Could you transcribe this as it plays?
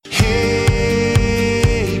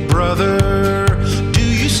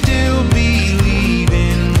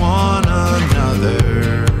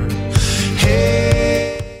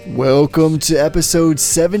Welcome to episode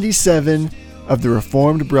 77 of the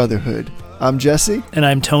Reformed Brotherhood. I'm Jesse. And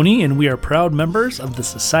I'm Tony, and we are proud members of the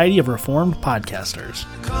Society of Reformed Podcasters.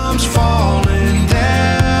 Comes falling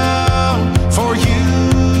down for you.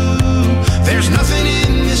 There's nothing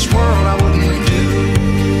in this world I wouldn't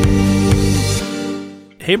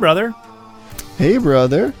do. Hey, brother. Hey,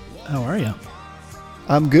 brother. How are you?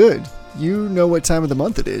 I'm good. You know what time of the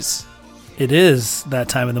month it is. It is that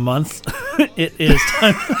time of the month. It is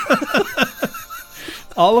time.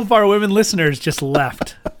 All of our women listeners just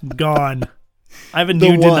left. Gone. I have a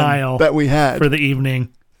new denial that we had for the evening.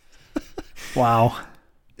 Wow.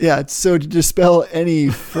 Yeah, so to dispel any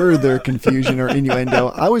further confusion or innuendo,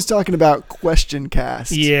 I was talking about Question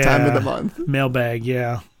Cast, time of the month. Mailbag,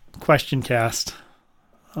 yeah. Question Cast.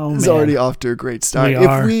 Oh, It's man. already off to a great start.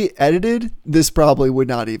 If we edited, this probably would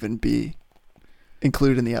not even be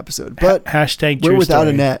included in the episode. But hashtag we're true without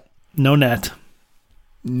story. a net. No net.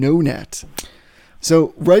 No net.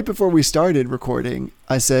 So right before we started recording,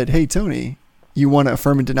 I said, hey, Tony, you want to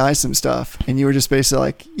affirm and deny some stuff? And you were just basically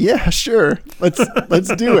like, yeah, sure. Let's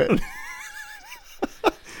do it.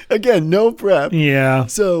 Again, no prep. Yeah.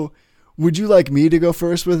 So would you like me to go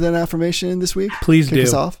first with an affirmation this week? Please Kick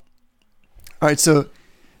us off. All right. So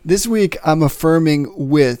this week I'm affirming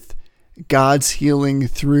with God's healing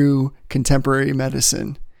through contemporary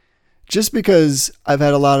medicine. Just because I've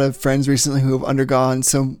had a lot of friends recently who have undergone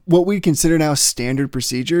some what we consider now standard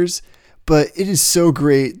procedures, but it is so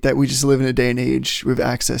great that we just live in a day and age with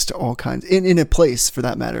access to all kinds, in a place for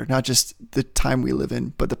that matter, not just the time we live in,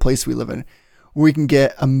 but the place we live in, where we can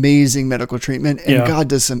get amazing medical treatment, and God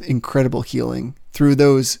does some incredible healing through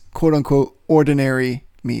those quote unquote ordinary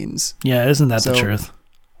means. Yeah, isn't that the truth?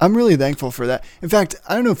 I'm really thankful for that. In fact,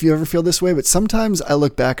 I don't know if you ever feel this way, but sometimes I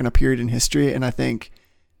look back on a period in history and I think,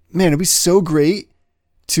 man, it'd be so great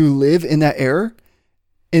to live in that era.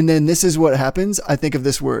 And then this is what happens. I think of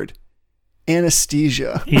this word,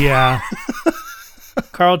 anesthesia. Yeah.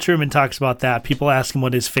 Carl Truman talks about that. People ask him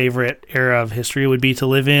what his favorite era of history would be to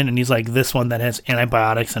live in, and he's like, this one that has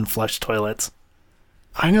antibiotics and flush toilets.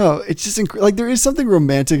 I know. It's just like there is something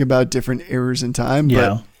romantic about different eras in time,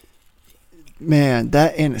 but man,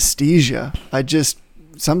 that anesthesia,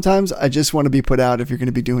 sometimes I just want to be put out if you're going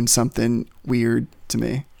to be doing something weird to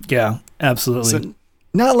me. Yeah, absolutely. So,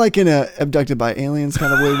 not like in a abducted by aliens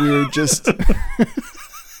kind of way weird, just...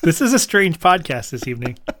 This is a strange podcast this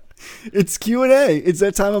evening. It's Q&A. It's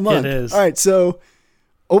that time of month. It is. All right, so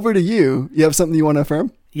over to you. You have something you want to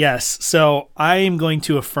affirm? Yes. So I am going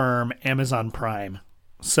to affirm Amazon Prime.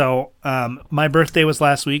 So my birthday was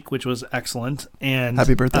last week, which was excellent. And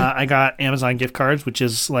happy birthday. I got Amazon gift cards, which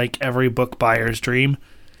is like every book buyer's dream.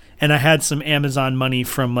 And I had some Amazon money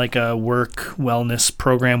from like a work wellness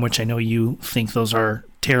program, which I know you think those are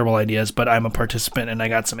terrible ideas, but I'm a participant and I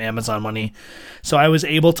got some Amazon money. So I was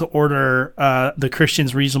able to order The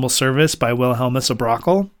Christian's Reasonable Service by Wilhelmus à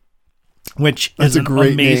Brakel, which is an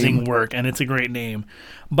amazing work, and it's a great name.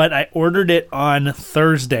 But I ordered it on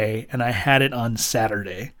Thursday and I had it on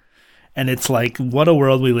Saturday. And it's like, what a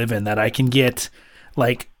world we live in, that I can get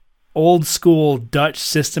like old school Dutch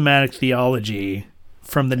systematic theology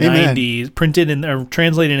from the 90s, printed in or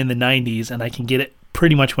translated in the 90s, and I can get it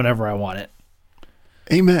pretty much whenever I want it.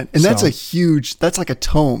 Amen. And that's that's like a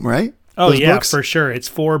tome, right? Oh, Those books? For sure. It's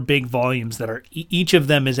 4 big volumes that are, each of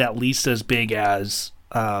them is at least as big as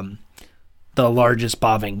the largest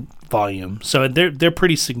Bavinck volume. So they're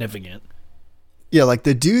pretty significant. Yeah, like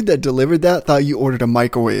the dude that delivered that thought you ordered a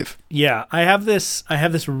microwave. Yeah, I have this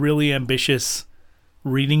really ambitious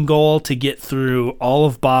reading goal to get through all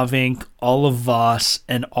of Bavinck, all of Voss,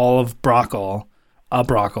 and all of Brakel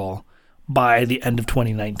by the end of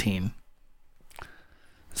 2019.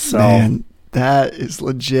 So, man, that is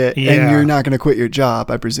legit. Yeah. And you're not going to quit your job,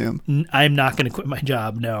 I presume. I'm not going to quit my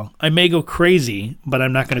job, no. I may go crazy, but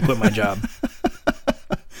I'm not going to quit my job.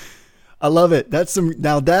 I love it. That's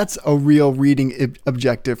a real reading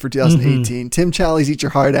objective for 2018. Tim Challies, eat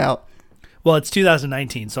your heart out. Well, it's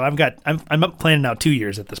 2019, so I'm planning out 2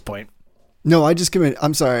 years at this point. No, I just committed.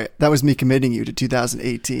 I'm sorry. That was me committing you to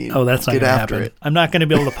 2018. Oh, that's not going to happen. It. I'm not going to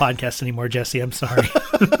be able to podcast anymore, Jesse. I'm sorry.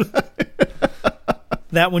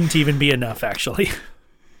 That wouldn't even be enough, actually.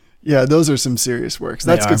 Yeah, those are some serious works.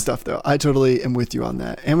 That's good stuff, though. I totally am with you on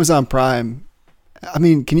that. Amazon Prime, I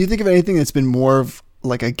mean, can you think of anything that's been more of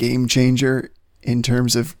like a game changer in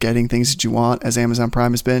terms of getting things that you want as Amazon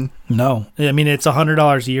Prime has been? No. I mean, it's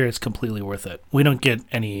 $100 a year. It's completely worth it. We don't get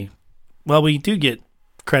any... Well, we do get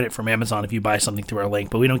credit from Amazon if you buy something through our link,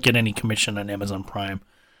 but we don't get any commission on Amazon Prime.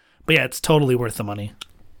 But yeah, it's totally worth the money.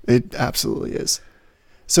 It absolutely is.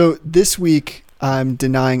 So this week, I'm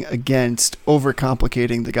denying against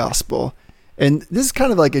overcomplicating the gospel. And this is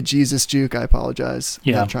kind of like a Jesus juke. I apologize.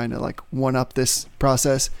 I'm not trying to like one up this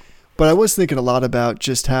process, but I was thinking a lot about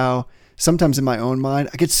just how sometimes in my own mind,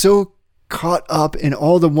 I get so caught up in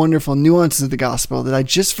all the wonderful nuances of the gospel that I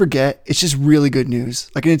just forget it's just really good news.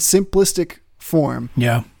 Like in its simplistic form.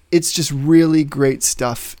 Yeah. It's just really great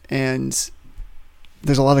stuff. And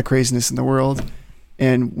there's a lot of craziness in the world.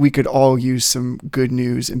 And we could all use some good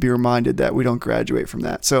news and be reminded that we don't graduate from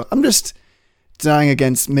that. So I'm just denying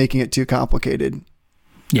against making it too complicated.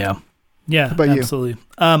 Yeah. Yeah, how about absolutely.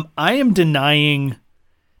 I am denying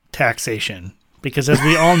taxation because, as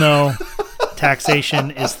we all know, taxation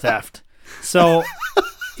is theft. So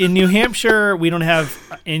in New Hampshire, we don't have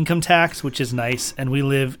income tax, which is nice. And we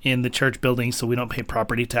live in the church building, so we don't pay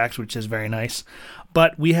property tax, which is very nice.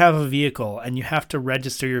 But we have a vehicle, and you have to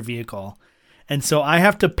register your vehicle. And so I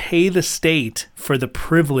have to pay the state for the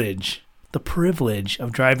privilege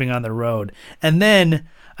of driving on the road. And then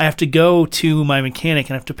I have to go to my mechanic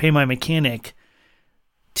and I have to pay my mechanic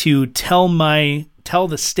to tell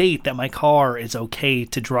the state that my car is okay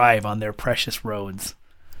to drive on their precious roads.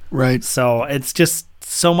 Right. So it's just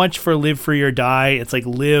so much for live free or die. It's like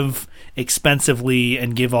live expensively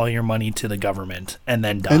and give all your money to the government and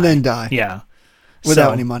then die. Yeah.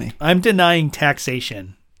 Without any money. I'm denying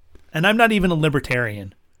taxation. And I'm not even a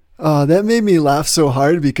libertarian. That made me laugh so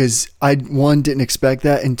hard because I, one, didn't expect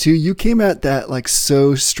that. And two, you came at that like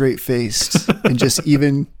so straight faced and just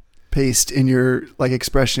even paced in your like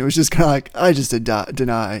expression. It was just kind of like, I just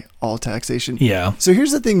deny all taxation. Yeah. So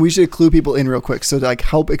here's the thing. We should clue people in real quick. So to like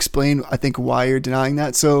help explain, I think, why you're denying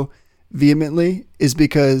that so vehemently is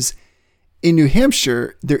because in New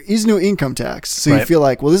Hampshire, there is no income tax. So you feel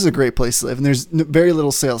like, well, this is a great place to live. And there's very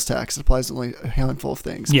little sales tax. It applies to only a handful of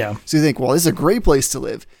things. Yeah. So you think, well, this is a great place to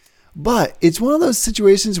live. But it's one of those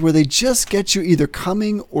situations where they just get you either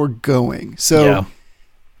coming or going. So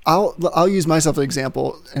I'll use myself as an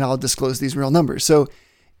example, and I'll disclose these real numbers. So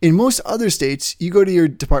in most other states, you go to your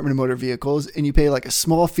Department of Motor Vehicles and you pay like a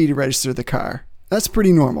small fee to register the car. That's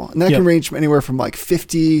pretty normal. And that can range from anywhere from like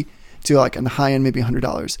 $50 to like on the high end, maybe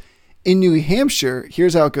 $100. In New Hampshire,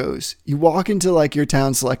 here's how it goes. You walk into like your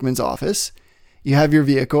town selectman's office, you have your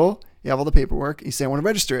vehicle, you have all the paperwork, you say, I want to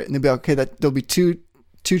register it. And they'll be like, okay, there'll be two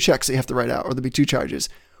checks that you have to write out, or there'll be two charges.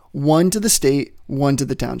 One to the state, one to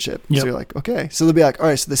the township. So you're like, okay. So they'll be like, all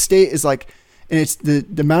right, so the state is like, and it's the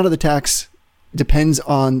amount of the tax depends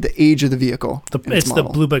on the age of the vehicle. It's the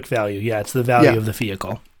Blue Book value. Yeah, it's the value of the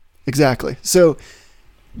vehicle. Exactly. So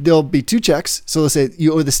there'll be two checks. So let's say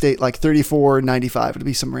you owe the state like $34.95. It'll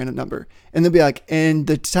be some random number. And they'll be like, and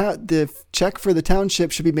the check for the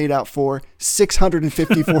township should be made out for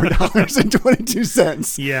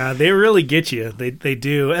 $654.22. Yeah, they really get you. They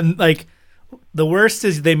do. And like the worst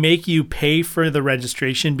is they make you pay for the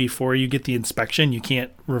registration before you get the inspection. You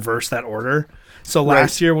can't reverse that order. So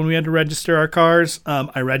last year when we had to register our cars,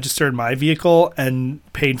 I registered my vehicle and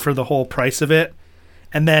paid for the whole price of it.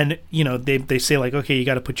 And then, you know, they say like, okay, you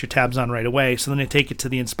got to put your tabs on right away. So then they take it to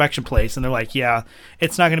the inspection place and they're like, yeah,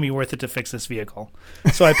 it's not going to be worth it to fix this vehicle.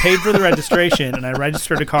 So I paid for the registration and I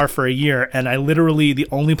registered a car for a year. And I literally, the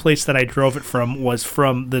only place that I drove it from was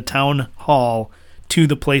from the town hall to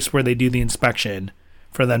the place where they do the inspection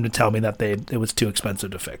for them to tell me that it was too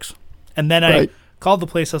expensive to fix. And then I called the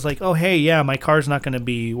place. I was like, oh, hey, yeah, my car's not going to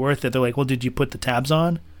be worth it. They're like, well, did you put the tabs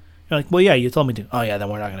on? You're like, well, yeah, you told me to. Oh, yeah, then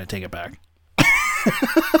we're not going to take it back.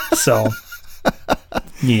 So,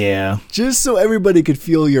 yeah. Just so everybody could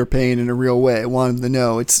feel your pain in a real way, I want them to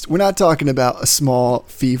know we're not talking about a small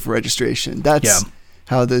fee for registration. That's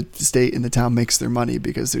how the state and the town makes their money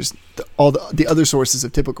because there's all the other sources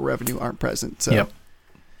of typical revenue aren't present. So,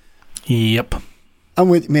 Yep. I'm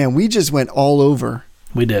with man. We just went all over.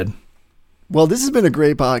 We did. Well, this has been a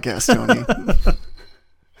great podcast, Tony.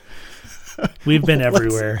 We've been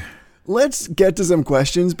everywhere. Let's get to some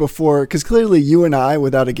questions because clearly you and I,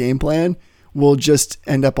 without a game plan, will just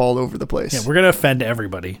end up all over the place. Yeah, we're going to offend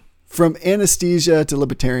everybody. From anesthesia to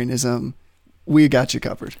libertarianism, we got you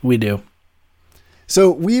covered. We do. So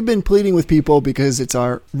we've been pleading with people because it's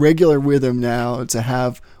our regular rhythm now to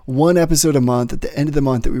have one episode a month at the end of the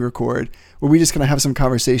month that we record where we just kind of have some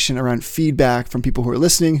conversation around feedback from people who are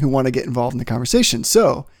listening who want to get involved in the conversation.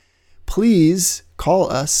 So please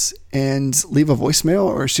call us and leave a voicemail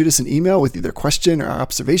or shoot us an email with either question or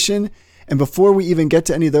observation. And before we even get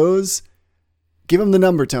to any of those, give them the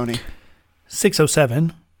number, Tony.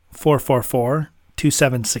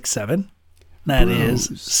 607-444-2767. That is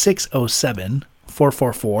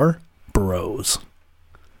 607-444-BROS.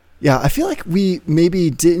 Yeah, I feel like we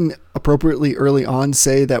maybe didn't appropriately early on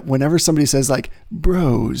say that whenever somebody says like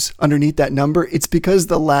bros underneath that number, it's because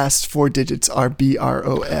the last 4 digits are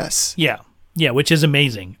BROS. Yeah. Yeah, which is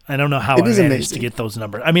amazing. I don't know how I managed to get those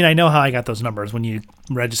numbers. I mean, I know how I got those numbers. When you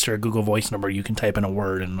register a Google Voice number, you can type in a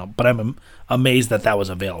word, but I'm amazed that was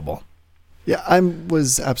available. Yeah, I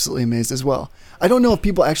was absolutely amazed as well. I don't know if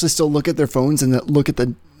people actually still look at their phones and look at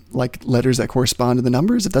the like letters that correspond to the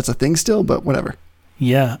numbers, if that's a thing still, but whatever.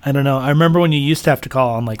 Yeah, I don't know. I remember when you used to have to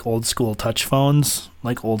call on like old school touch phones,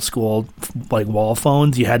 like old school like wall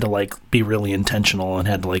phones, you had to like be really intentional and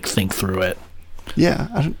had to like think through it.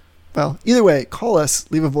 Yeah, well, either way, call us,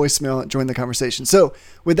 leave a voicemail, join the conversation. So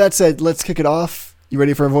with that said, let's kick it off. You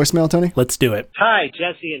ready for a voicemail, Tony? Let's do it. Hi,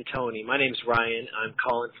 Jesse and Tony. My name's Ryan. I'm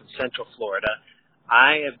calling from Central Florida.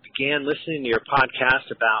 I have began listening to your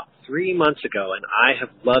podcast about 3 months ago, and I have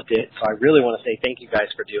loved it. So I really want to say thank you guys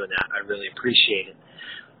for doing that. I really appreciate it.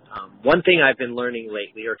 One thing I've been learning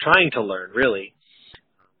lately, or trying to learn really,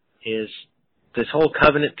 is this whole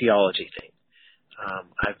covenant theology thing.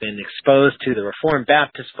 I've been exposed to the Reformed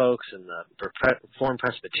Baptist folks and the Reformed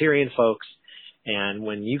Presbyterian folks, and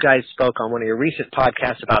when you guys spoke on one of your recent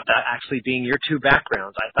podcasts about that actually being your two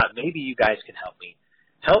backgrounds, I thought maybe you guys could help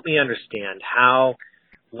me understand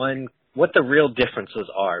what the real differences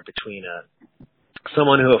are between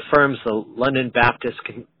someone who affirms the London Baptist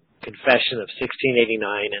Confession of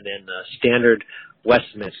 1689 and then the Standard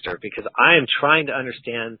Westminster, because I am trying to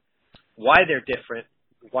understand why they're different,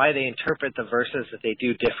 why they interpret the verses that they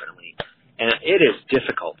do differently. And it is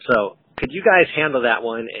difficult. So could you guys handle that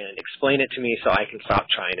one and explain it to me so I can stop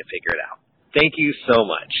trying to figure it out? Thank you so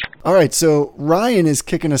much. All right, so Ryan is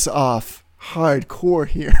kicking us off hardcore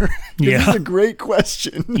here. Yeah. This is a great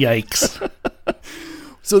question. Yikes.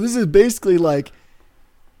 So this is basically like,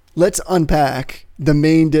 let's unpack the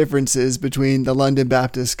main differences between the London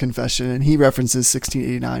Baptist Confession, and he references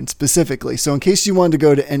 1689 specifically. So in case you wanted to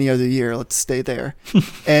go to any other year, let's stay there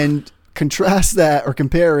and contrast that or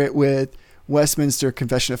compare it with Westminster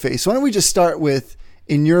Confession of Faith. So why don't we just start with,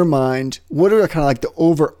 in your mind, what are kind of like the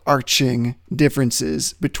overarching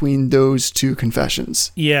differences between those two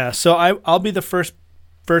confessions? Yeah, so I'll be the first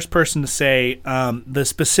person to say the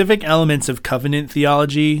specific elements of covenant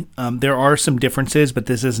theology, there are some differences, but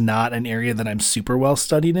this is not an area that I'm super well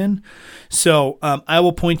studied in. So I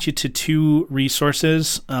will point you to 2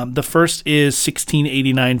 resources. The first is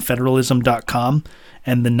 1689federalism.com,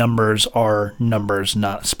 and the numbers are numbers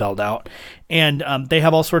not spelled out. And they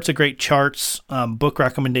have all sorts of great charts, book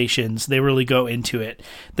recommendations. They really go into it.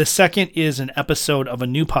 The second is an episode of a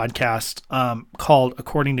new podcast called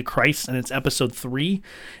According to Christ, and it's episode 3.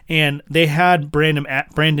 And they had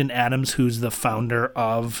Brandon Adams, who's the founder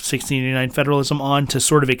of 1689 Federalism, on to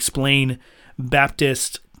sort of explain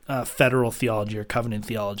Baptist federal theology or covenant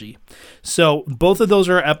theology. So both of those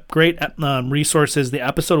are great resources. The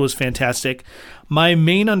episode was fantastic. My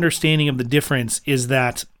main understanding of the difference is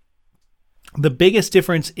that the biggest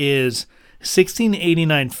difference is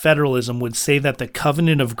 1689 federalism would say that the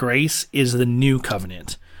covenant of grace is the new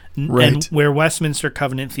covenant. Right. And where Westminster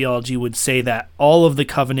covenant theology would say that all of the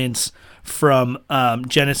covenants from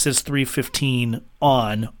Genesis 3:15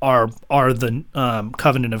 on are the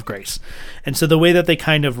covenant of grace. And so the way that they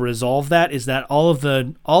kind of resolve that is that all of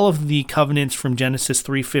the covenants from Genesis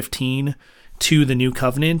 3:15 to the new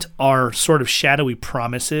covenant are sort of shadowy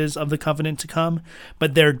promises of the covenant to come,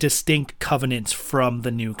 but they're distinct covenants from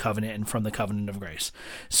the new covenant and from the covenant of grace.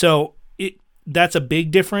 So that's a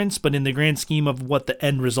big difference, but in the grand scheme of what the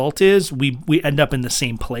end result is, we end up in the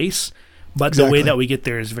same place, but exactly. The way that we get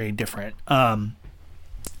there is very different.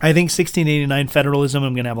 I think 1689 federalism,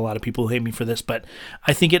 I'm going to have a lot of people who hate me for this, but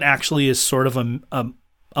I think it actually is sort of a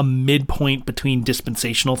midpoint between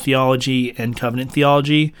dispensational theology and covenant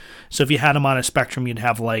theology. So if you had them on a spectrum, you'd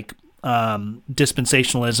have like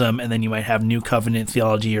dispensationalism, and then you might have new covenant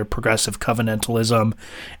theology or progressive covenantalism,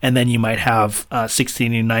 and then you might have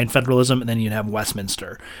 1689 federalism, and then you'd have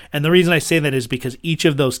Westminster. And the reason I say that is because each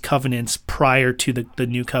of those covenants prior to the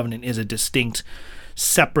new covenant is a distinct,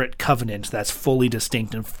 separate covenant that's fully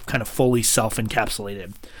distinct and kind of fully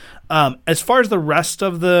self-encapsulated. As far as the rest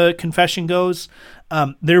of the confession goes,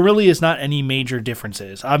 there really is not any major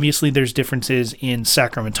differences. Obviously, there's differences in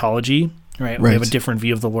sacramentology, right? We have a different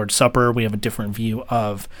view of the Lord's Supper. We have a different view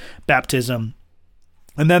of baptism.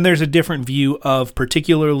 And then there's a different view of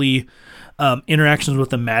particularly interactions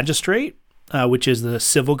with the magistrate, which is the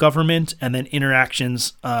civil government, and then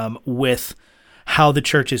interactions with how the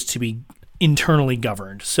church is to be internally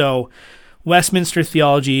governed. So Westminster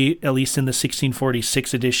theology, at least in the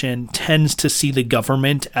 1646 edition, tends to see the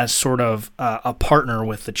government as sort of a partner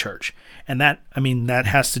with the church. And that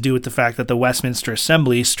has to do with the fact that the Westminster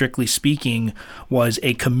Assembly, strictly speaking, was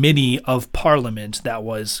a committee of Parliament that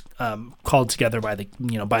was called together by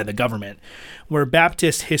the government. Where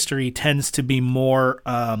Baptist history tends to be more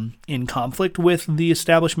in conflict with the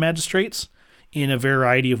established magistrates in a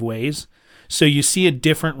variety of ways. So you see a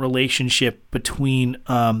different relationship between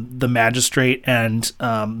the magistrate and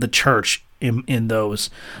the church in those.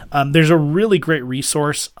 There's a really great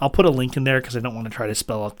resource. I'll put a link in there because I don't want to try to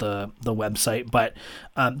spell out the website, but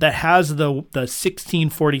that has the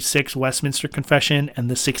 1646 Westminster Confession and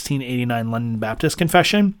the 1689 London Baptist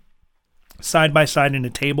Confession side by side in a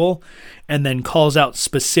table, and then calls out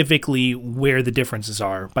specifically where the differences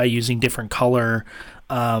are by using different color.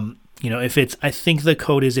 I think the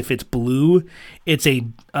code is if it's blue, it's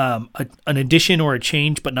an addition or a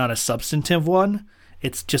change, but not a substantive one.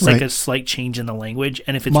 It's just like a slight change in the language.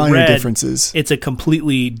 And if it's minor red, differences. It's a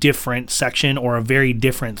completely different section or a very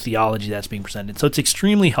different theology that's being presented. So it's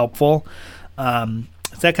extremely helpful. Does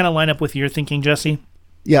that kind of line up with your thinking, Jesse?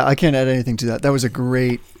 Yeah, I can't add anything to that. That was a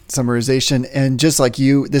great summarization. And just like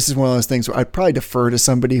you, this is one of those things where I'd probably defer to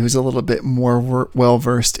somebody who's a little bit more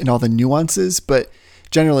well-versed in all the nuances, but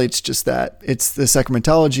generally, it's just that. It's the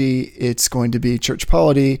sacramentology, it's going to be church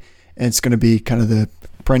polity, and it's going to be kind of the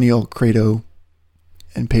perennial credo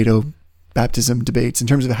and pedo baptism debates in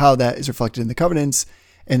terms of how that is reflected in the covenants,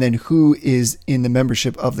 and then who is in the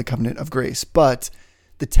membership of the covenant of grace. But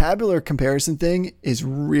the tabular comparison thing is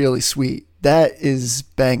really sweet. That is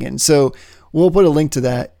banging. So we'll put a link to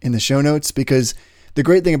that in the show notes, because the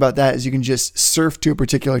great thing about that is you can just surf to a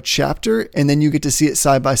particular chapter, and then you get to see it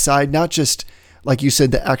side by side, not just like you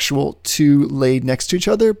said, the actual two laid next to each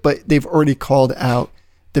other, but they've already called out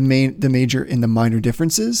the major and the minor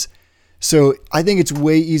differences. So I think it's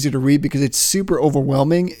way easier to read because it's super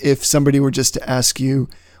overwhelming if somebody were just to ask you,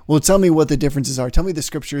 well, tell me what the differences are. Tell me the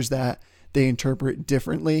scriptures that they interpret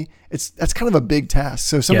differently. That's kind of a big task.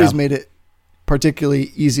 So somebody's made it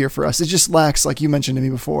particularly easier for us. It just lacks, like you mentioned to me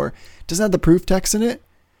before, it doesn't have the proof text in it,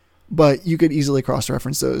 but you could easily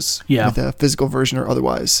cross-reference those with a physical version or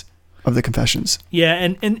otherwise of the confessions. Yeah,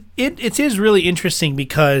 and it is really interesting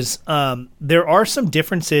because there are some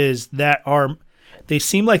differences that they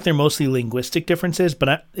seem like they're mostly linguistic differences,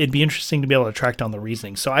 but it'd be interesting to be able to track down the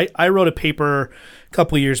reasoning. So I wrote a paper a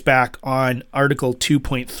couple of years back on Article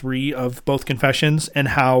 2.3 of both confessions and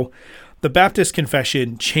how the Baptist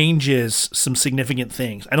confession changes some significant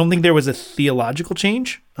things. I don't think there was a theological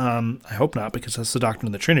change. I hope not, because that's the doctrine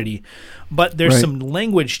of the Trinity. But there's some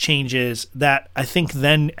language changes that I think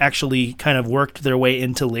then actually kind of worked their way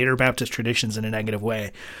into later Baptist traditions in a negative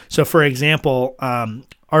way. So, for example,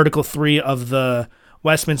 Article 3 of the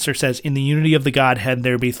Westminster says, "In the unity of the Godhead,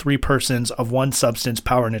 there be three persons of one substance,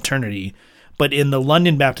 power, and eternity." But in the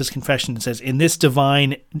London Baptist Confession, it says, "In this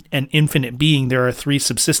divine and infinite being, there are three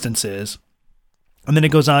subsistences." And then it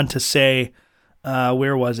goes on to say,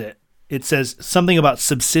 where was it? It says something about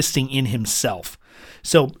subsisting in himself.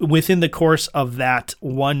 So within the course of that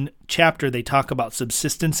one chapter, they talk about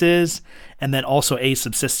subsistences and then also a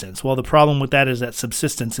subsistence. Well, the problem with that is that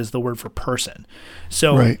subsistence is the word for person.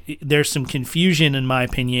 So there's some confusion, in my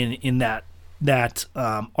opinion, in that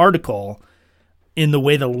article in the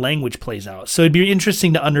way the language plays out. So it'd be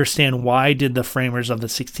interesting to understand why did the framers of the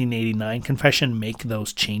 1689 confession make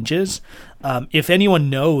those changes. If anyone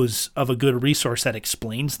knows of a good resource that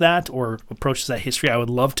explains that or approaches that history, I would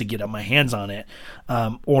love to get my hands on it.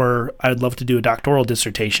 Or I'd love to do a doctoral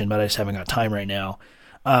dissertation, but I just haven't got time right now.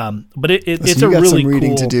 But it's a really cool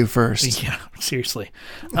reading to do first. Yeah, seriously.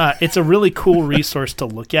 It's a really cool resource to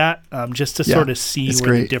look at, just to sort of see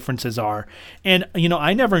where the differences are. And,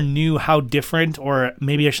 I never knew how different, or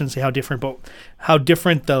maybe I shouldn't say how different, but how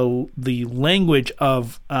different the language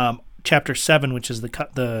of chapter 7, which is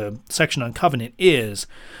the section on covenant, is.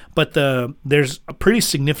 But there's a pretty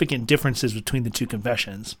significant differences between the two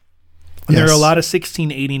confessions. And there are a lot of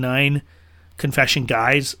 1689 confession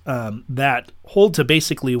guys that hold to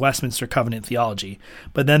basically Westminster covenant theology.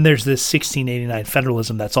 But then there's this 1689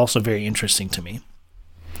 federalism that's also very interesting to me.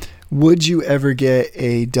 Would you ever get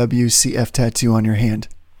a WCF tattoo on your hand?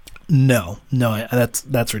 No,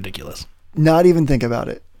 that's ridiculous. Not even think about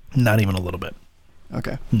it. Not even a little bit.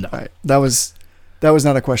 Okay. No. All right. That was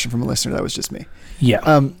not a question from a listener. That was just me.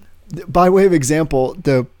 Yeah. By way of example,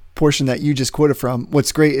 the portion that you just quoted from,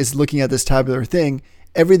 what's great is looking at this tabular thing.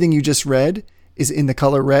 Everything you just read is in the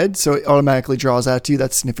color red, so it automatically draws out to you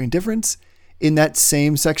that significant difference. In that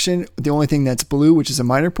same section, the only thing that's blue, which is a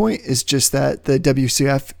minor point, is just that the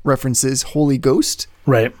WCF references Holy Ghost,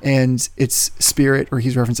 Right. And it's spirit, or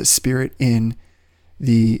he's referenced as spirit in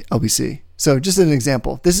the LBC. So just an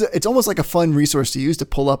example, it's almost like a fun resource to use to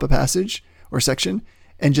pull up a passage or section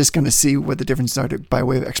and just kind of see what the differences are by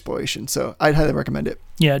way of exploration. So I'd highly recommend it.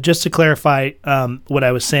 Yeah, just to clarify what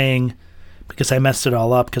I was saying, because I messed it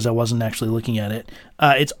all up because I wasn't actually looking at it.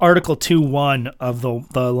 It's Article 2:1 of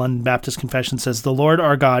the London Baptist Confession says, "The Lord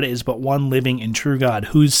our God is but one living and true God,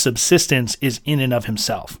 whose subsistence is in and of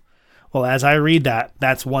himself." Well, as I read that,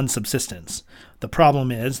 that's one subsistence. The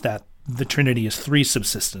problem is that the Trinity is three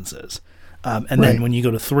subsistences. And then when you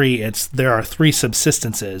go to 3, there are 3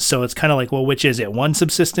 subsistences. So it's kind of like, well, which is it? One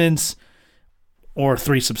subsistence or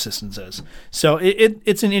 3 subsistences? So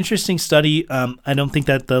it's an interesting study. I don't think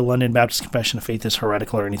that the London Baptist Confession of Faith is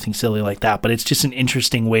heretical or anything silly like that, but it's just an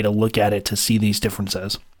interesting way to look at it to see these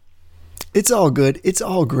differences. It's all good. It's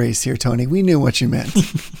all grace here, Tony. We knew what you meant.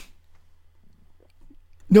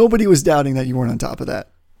 Nobody was doubting that you weren't on top of that.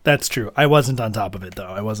 That's true. I wasn't on top of it, though.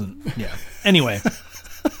 I wasn't. Yeah. Anyway.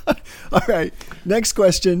 All right. Next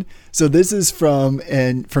question. So this is from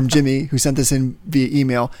Jimmy, who sent this in via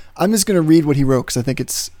email. I'm just going to read what he wrote because I think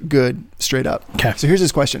it's good straight up. Okay. So here's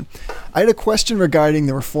his question. I had a question regarding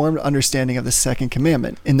the Reformed understanding of the second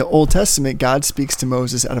commandment. In the Old Testament, God speaks to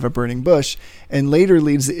Moses out of a burning bush and later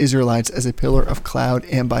leads the Israelites as a pillar of cloud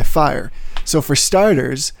and by fire. So for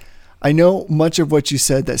starters, I know much of what you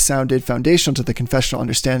said that sounded foundational to the confessional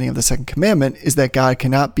understanding of the second commandment is that God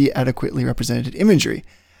cannot be adequately represented in imagery.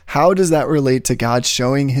 How does that relate to God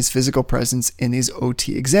showing his physical presence in these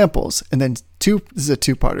OT examples? And then this is a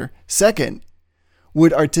two-parter. Second,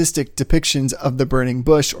 would artistic depictions of the burning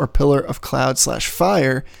bush or pillar of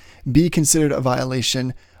cloud/fire be considered a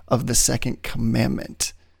violation of the second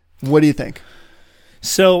commandment? What do you think?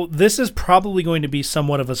 So this is probably going to be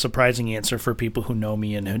somewhat of a surprising answer for people who know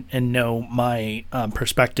me and know my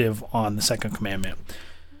perspective on the second commandment.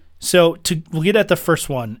 So we'll get at the first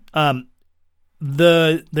one.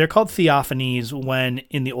 They're called theophanies when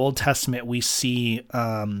in the Old Testament we see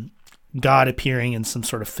God appearing in some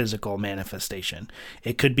sort of physical manifestation.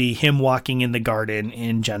 It could be him walking in the garden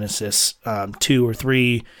in Genesis 2 or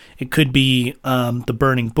 3. It could be the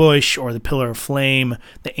burning bush or the pillar of flame,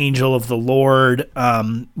 the angel of the Lord,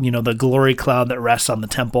 the glory cloud that rests on the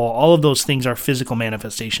temple. All of those things are physical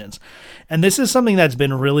manifestations. And this is something that's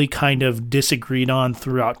been really kind of disagreed on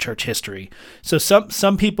throughout church history. So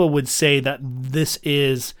some people would say that this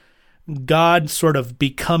is God sort of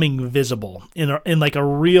becoming visible in like a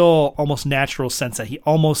real, almost natural sense, that he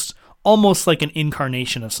almost like an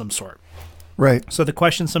incarnation of some sort. Right. So the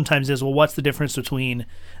question sometimes is, well, what's the difference between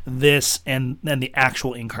this and the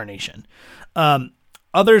actual incarnation?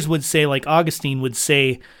 Others would say, like Augustine would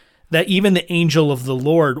say, that even the angel of the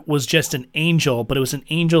Lord was just an angel, but it was an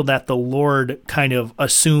angel that the Lord kind of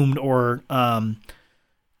assumed or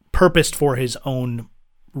purposed for his own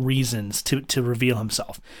reasons to reveal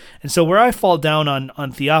himself. And so where I fall down on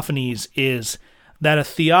theophanies is that a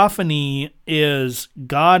theophany is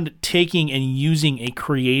God taking and using a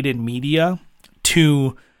created media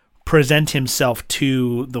to present himself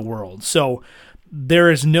to the world. So there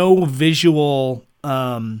is no visual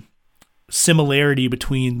similarity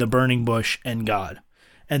between the burning bush and God.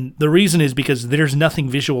 And the reason is because there's nothing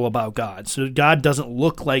visual about God. So God doesn't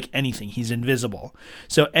look like anything. He's invisible.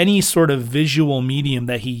 So any sort of visual medium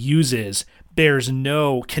that he uses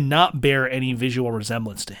cannot bear any visual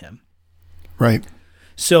resemblance to him. Right.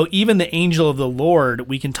 So even the angel of the Lord,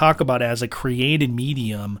 we can talk about as a created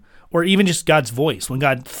medium, or even just God's voice. When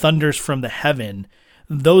God thunders from the heaven,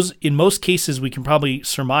 those, in most cases, we can probably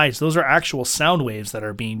surmise those are actual sound waves that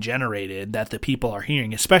are being generated that the people are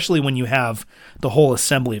hearing, especially when you have the whole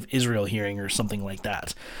assembly of Israel hearing or something like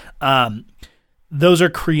that. Those are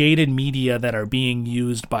created media that are being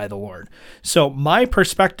used by the Lord. So my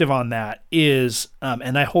perspective on that is,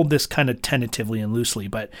 and I hold this kind of tentatively and loosely,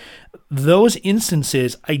 but those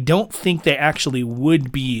instances, I don't think they actually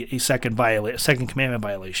would be a second commandment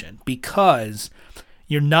violation, because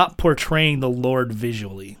you're not portraying the Lord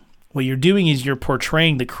visually. What you're doing is you're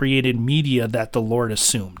portraying the created media that the Lord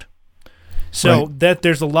assumed. So right. That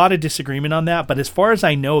there's a lot of disagreement on that, but as far as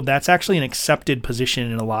I know, that's actually an accepted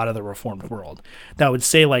position in a lot of the Reformed world. That would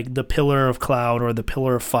say like the pillar of cloud or the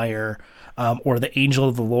pillar of fire or the angel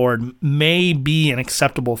of the Lord may be an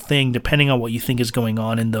acceptable thing depending on what you think is going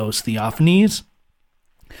on in those theophanies.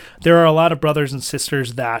 There are a lot of brothers and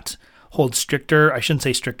sisters that hold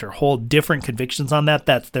different convictions on that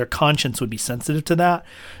their conscience would be sensitive to that.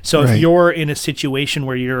 So If you're in a situation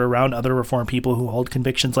where you're around other Reformed people who hold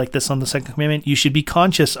convictions like this on the second commandment, you should be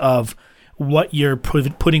conscious of what you're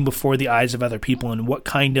putting before the eyes of other people, and what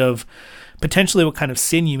kind of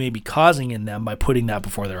sin you may be causing in them by putting that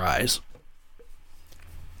before their eyes.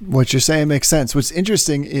 What you're saying makes sense. What's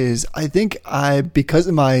interesting is I think because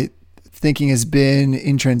of my thinking has been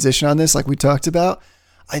in transition on this, like we talked about,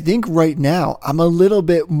 I think right now I'm a little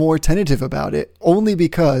bit more tentative about it, only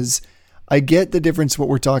because I get the difference what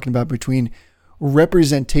we're talking about between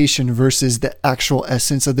representation versus the actual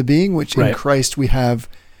essence of the being, which in Christ we have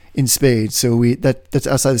in spades. So that's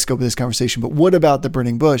outside the scope of this conversation. But what about the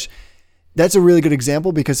burning bush? That's a really good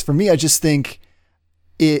example, because for me, I just think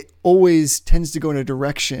it always tends to go in a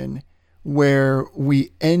direction where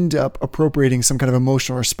we end up appropriating some kind of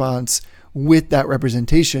emotional response with that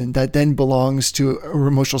representation that then belongs to an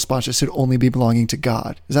emotional response that should only be belonging to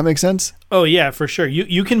God. Does that make sense? Oh yeah, for sure.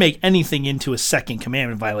 You can make anything into a second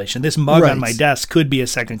commandment violation. This mug on my desk could be a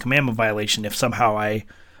second commandment violation if somehow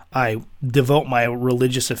I devote my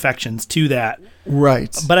religious affections to that.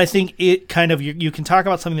 Right. But I think it kind of, you can talk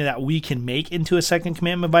about something that we can make into a second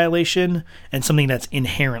commandment violation and something that's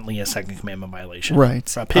inherently a second commandment violation.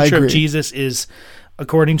 Right. A picture of Jesus is,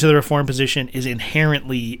 according to the Reformed position, is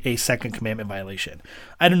inherently a second commandment violation.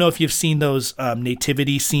 I don't know if you've seen those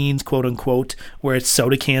nativity scenes, quote unquote, where it's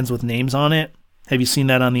soda cans with names on it. Have you seen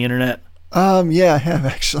that on the internet? Yeah, I have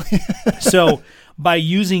actually. So by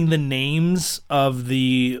using the names of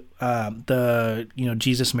the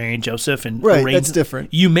Jesus, Mary, and Joseph, and that's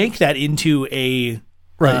different. You make that into a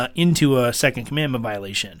second commandment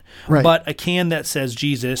violation. Right. But a can that says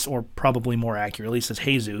Jesus, or probably more accurately says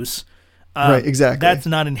Jesus, right, exactly. That's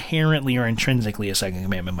not inherently or intrinsically a second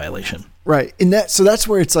commandment violation. Right. So that's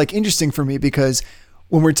where it's like interesting for me, because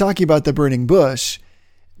when we're talking about the burning bush,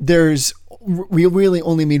 we really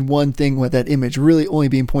only mean one thing with that image, really only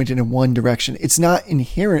being pointed in one direction. It's not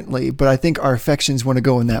inherently, but I think our affections want to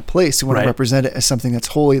go in that place. We want to represent it as something that's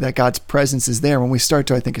holy, that God's presence is there. When we start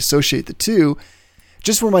to, I think, associate the two,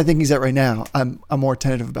 just where my thinking's at right now, I'm more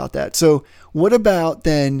tentative about that. So what about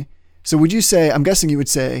then, so would you say, I'm guessing you would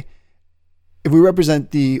say, if we represent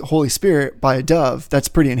the Holy Spirit by a dove, that's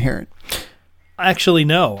pretty inherent? Actually,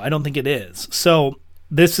 no, I don't think it is. So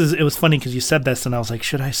it was funny because you said this and I was like,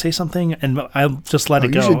 should I say something? And I'll just let it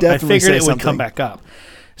go. I figured it would come back up.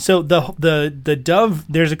 So the dove,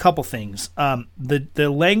 there's a couple things. The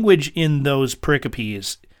language in those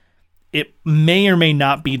pericopes, it may or may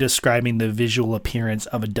not be describing the visual appearance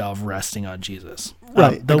of a dove resting on Jesus.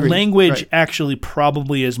 Right. The language actually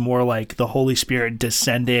probably is more like the Holy Spirit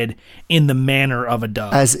descended in the manner of a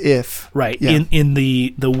dove. As if. Right. Yeah. In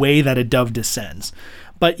the way that a dove descends.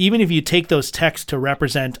 But even if you take those texts to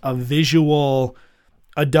represent a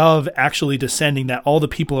dove actually descending, that all the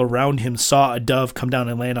people around him saw a dove come down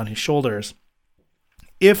and land on his shoulders,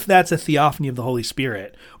 if that's a theophany of the Holy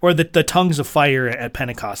Spirit, or the tongues of fire at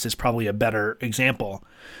Pentecost is probably a better example,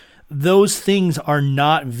 those things are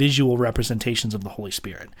not visual representations of the Holy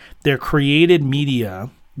Spirit. They're created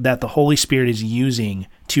media that the Holy Spirit is using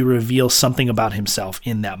to reveal something about himself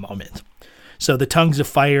in that moment. So the tongues of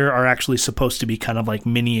fire are actually supposed to be kind of like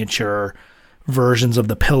miniature versions of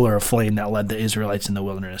the pillar of flame that led the Israelites in the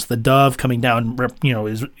wilderness. The dove coming down,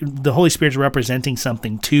 is the Holy Spirit's representing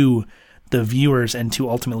something to the viewers and to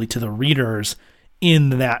ultimately to the readers in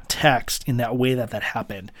that text, in that way that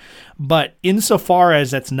happened. But insofar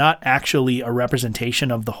as that's not actually a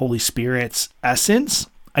representation of the Holy Spirit's essence,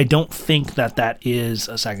 I don't think that is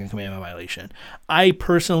a second commandment violation. I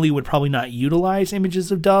personally would probably not utilize images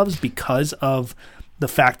of doves because of the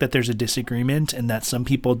fact that there's a disagreement and that some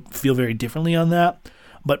people feel very differently on that.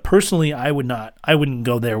 But personally, I wouldn't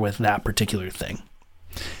go there with that particular thing.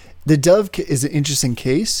 The dove is an interesting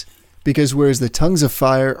case because whereas the tongues of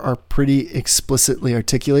fire are pretty explicitly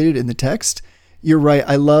articulated in the text, you're right.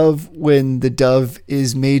 I love when the dove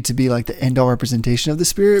is made to be like the end-all representation of the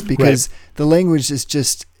Spirit, because the language is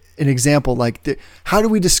just an example. Like, how do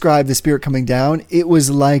we describe the Spirit coming down? It was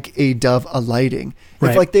like a dove alighting.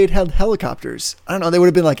 If like they'd had helicopters, I don't know, they would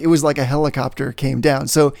have been like, it was like a helicopter came down.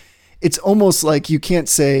 So it's almost like you can't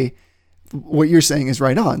say what you're saying is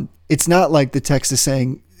right on. It's not like the text is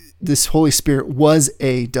saying this Holy Spirit was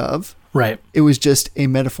a dove. Right. It was just a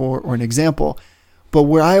metaphor or an example. But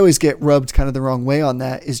where I always get rubbed kind of the wrong way on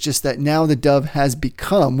that is just that now the dove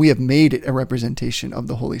we have made it a representation of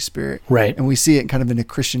the Holy Spirit. Right. And we see it kind of in a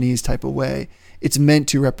Christianese type of way. It's meant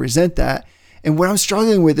to represent that. And what I'm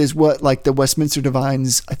struggling with is what like the Westminster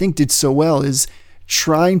Divines, I think, did so well is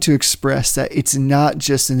trying to express that it's not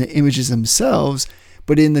just in the images themselves,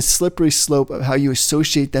 but in the slippery slope of how you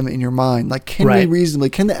associate them in your mind. Like, can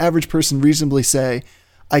the average person reasonably say,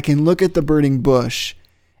 I can look at the burning bush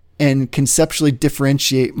and conceptually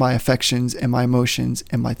differentiate my affections and my emotions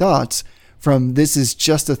and my thoughts from this is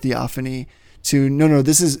just a theophany to no,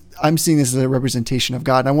 I'm seeing this as a representation of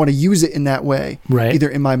God. And I want to use it in that way, Right. either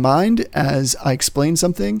in my mind as I explain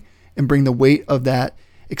something and bring the weight of that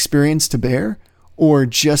experience to bear, or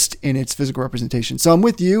just in its physical representation. So I'm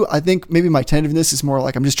with you. I think maybe my tentativeness is more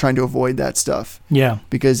like I'm just trying to avoid that stuff Yeah.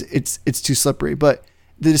 because it's too slippery. But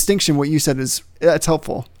the distinction, what you said, that's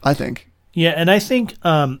helpful, I think. Yeah, and I think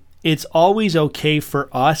it's always okay for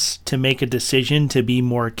us to make a decision to be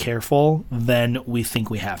more careful than we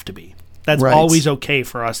think we have to be. That's Right. always okay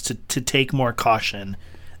for us to take more caution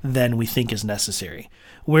than we think is necessary.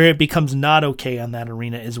 Where it becomes not okay on that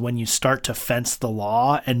arena is when you start to fence the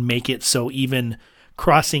law and make it so even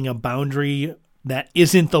crossing a boundary that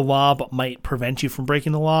isn't the law but might prevent you from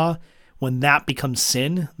breaking the law, when that becomes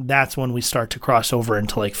sin, that's when we start to cross over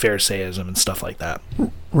into like Pharisaism and stuff like that.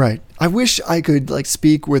 Right. I wish I could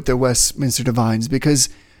speak with the Westminster Divines, because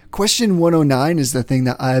question 109 is the thing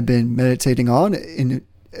that I've been meditating on,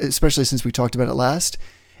 especially since we talked about it last.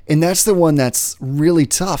 And that's the one that's really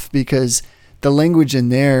tough, because the language in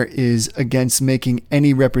there is against making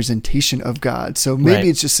any representation of God. So maybe Right.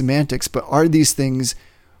 it's just semantics, but are these things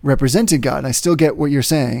represented God? And I still get what you're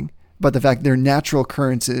saying, but the fact they're natural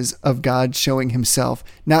occurrences of God showing himself,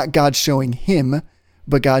 not God showing him,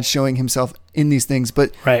 but God showing himself in these things.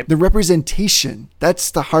 But Right. the representation,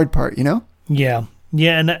 that's the hard part, Yeah.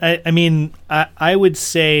 Yeah. And I mean, I would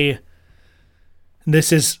say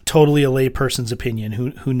this is totally a layperson's opinion.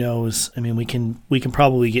 Who knows? I mean, we can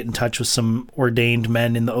probably get in touch with some ordained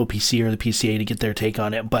men in the OPC or the PCA to get their take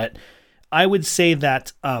on it. But I would say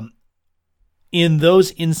that in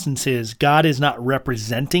those instances, God is not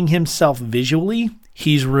representing himself visually.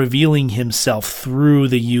 He's revealing himself through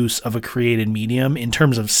the use of a created medium in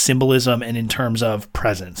terms of symbolism and in terms of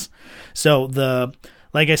presence. So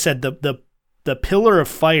like I said, the pillar of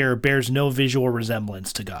fire bears no visual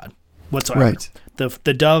resemblance to God whatsoever. Right.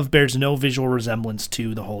 The dove bears no visual resemblance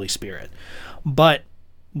to the Holy Spirit. But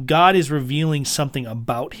God is revealing something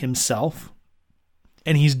about himself,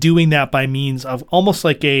 and he's doing that by means of almost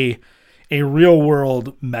like a real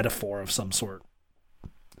world metaphor of some sort.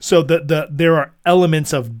 So there are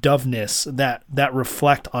elements of doveness that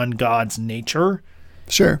reflect on God's nature,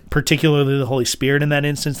 Sure. particularly the Holy Spirit in that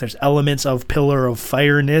instance. There's elements of pillar of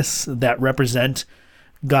fireness that represent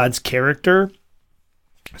God's character.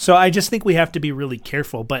 So I just think we have to be really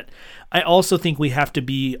careful, but I also think we have to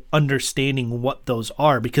be understanding what those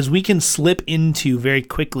are, because we can slip very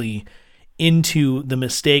quickly into the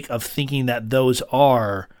mistake of thinking that those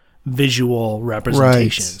are visual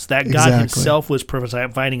representations, that God Exactly. himself was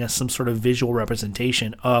providing us some sort of visual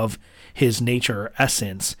representation of his nature or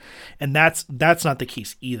essence. And that's not the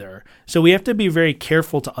case either. So we have to be very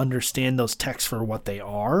careful to understand those texts for what they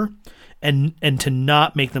are, and to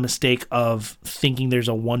not make the mistake of thinking there's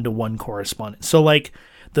a one-to-one correspondence. So like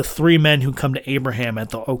the three men who come to Abraham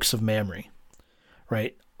at the Oaks of Mamre,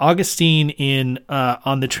 right? Augustine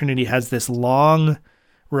on the Trinity has this long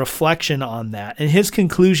reflection on that. And his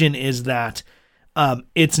conclusion is that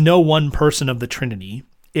it's no one person of the Trinity.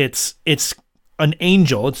 It's an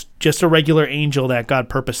angel. It's just a regular angel that God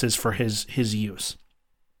purposes for his use.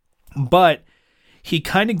 But he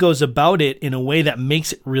kind of goes about it in a way that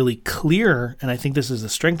makes it really clear, and I think this is the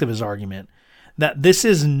strength of his argument, that this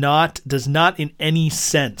does not in any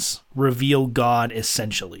sense reveal God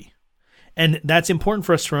essentially. And that's important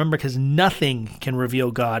for us to remember, because nothing can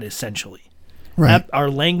reveal God essentially. Right. Our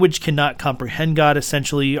language cannot comprehend God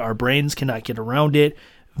essentially. Our brains cannot get around it.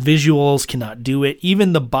 Visuals cannot do it.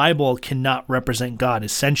 Even the Bible cannot represent God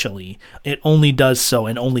essentially. It only does so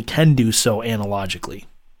and only can do so analogically.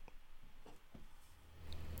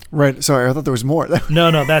 Right. Sorry, I thought there was more.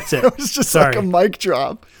 No, that's it. It was just Sorry. like a mic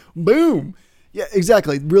drop. Boom. Yeah,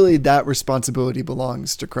 exactly. Really, that responsibility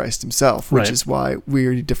belongs to Christ himself, which Right. is why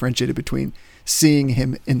we differentiated between seeing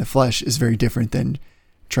him in the flesh is very different than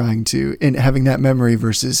and having that memory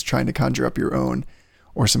versus trying to conjure up your own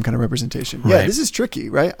or some kind of representation. Yeah, Right. this is tricky,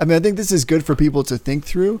 right? I mean, I think this is good for people to think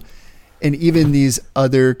through, and even these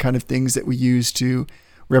other kind of things that we use to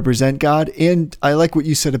represent God. And I like what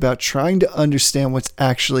you said about trying to understand what's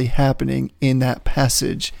actually happening in that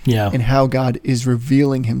passage, Yeah. and how God is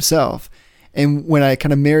revealing himself. And when I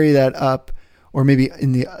kind of marry that up, or maybe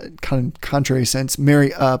in the kind of contrary sense,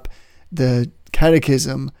 marry up the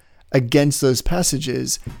catechism against those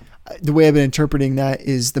passages, the way I've been interpreting that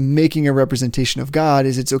is the making a representation of God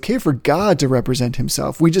is it's okay for God to represent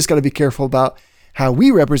himself. We just got to be careful about how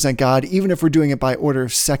we represent God, even if we're doing it by order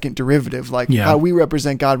of second derivative, like how we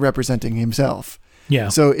represent God representing himself. Yeah.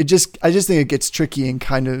 So I just think it gets tricky and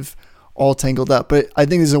kind of all tangled up, but I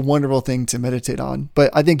think this is a wonderful thing to meditate on.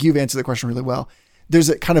 But I think you've answered the question really well. there's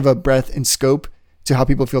a kind of a breadth and scope to how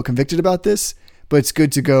people feel convicted about this, but it's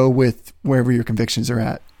good to go with wherever your convictions are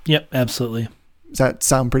at. Yep, absolutely. Does that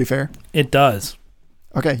sound pretty fair? It does.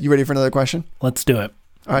 Okay, you ready for another question? Let's do it.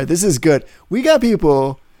 All right, this is good. We got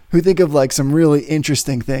people who think of like some really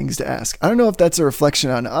interesting things to ask. I don't know if that's a reflection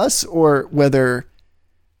on us or whether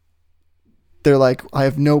they're like, I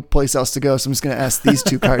have no place else to go, so I'm just going to ask these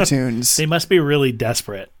two cartoons. They must be really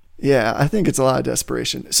desperate. Yeah, I think it's a lot of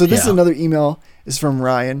desperation. So this is another email is from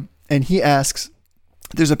Ryan, and he asks,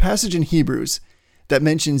 there's a passage in Hebrews that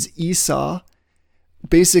mentions Esau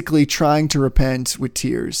basically trying to repent with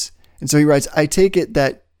tears. And so he writes, I take it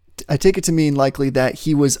to mean likely that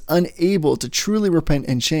he was unable to truly repent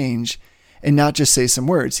and change and not just say some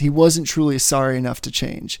words. He wasn't truly sorry enough to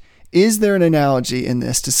change. Is there an analogy in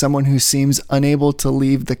this to someone who seems unable to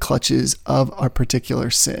leave the clutches of a particular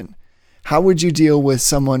sin? How would you deal with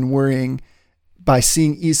someone worrying by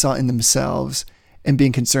seeing Esau in themselves and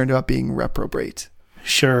being concerned about being reprobate?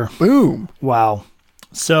 Sure. Boom. Wow.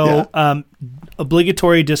 So,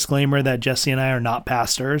 obligatory disclaimer that Jesse and I are not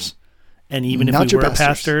pastors. And even if we were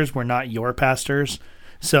pastors, we're not your pastors.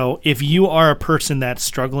 So if you are a person that's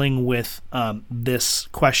struggling with this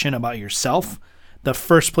question about yourself, the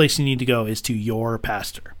first place you need to go is to your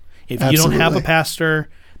pastor. If you don't have a pastor,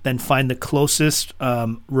 then find the closest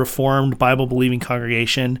Reformed Bible-believing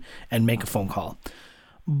congregation and make a phone call.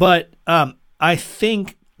 But I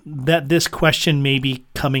think that this question may be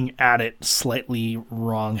coming at it slightly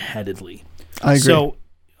wrong-headedly. I agree. So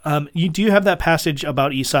do you have that passage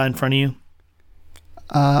about Esau in front of you?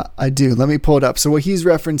 I do. Let me pull it up. So what he's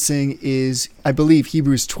referencing is, I believe,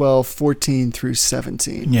 Hebrews 12:14 through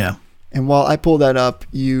 17. Yeah. And while I pull that up,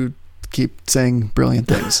 you keep saying brilliant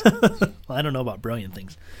things. Well, I don't know about brilliant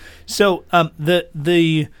things. So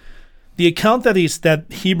the account that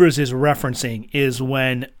Hebrews is referencing is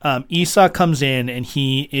when Esau comes in and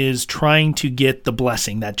he is trying to get the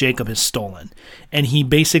blessing that Jacob has stolen. And he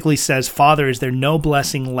basically says, Father, is there no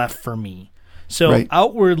blessing left for me? So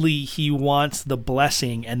outwardly, he wants the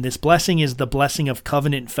blessing, and this blessing is the blessing of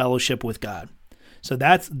covenant fellowship with God. So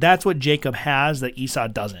that's what Jacob has that Esau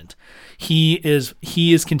doesn't. He is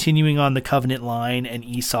continuing on the covenant line, and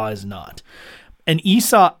Esau is not. And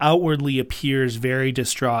Esau outwardly appears very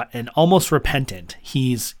distraught and almost repentant.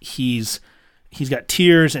 He's got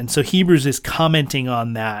tears, and so Hebrews is commenting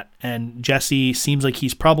on that. And Jesse seems like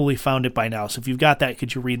he's probably found it by now. So if you've got that,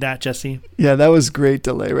 could you read that, Jesse? Yeah, that was great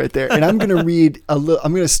delay right there. And I'm going to read I'm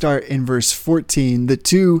going to start in verse 14. The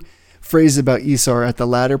two phrases about Esau are at the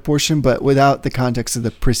latter portion, but without the context of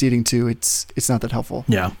the preceding two, it's not that helpful.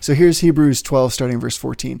 Yeah. So here's Hebrews 12, starting verse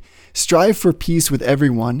 14. Strive for peace with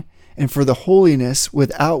everyone and for the holiness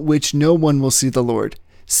without which no one will see the Lord.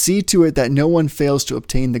 See to it that no one fails to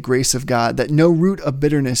obtain the grace of God, that no root of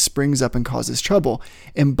bitterness springs up and causes trouble,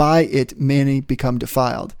 and by it many become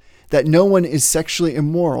defiled. That no one is sexually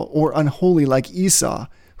immoral or unholy like Esau,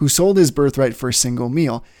 who sold his birthright for a single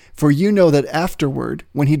meal. For you know that afterward,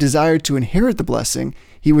 when he desired to inherit the blessing,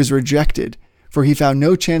 he was rejected, for he found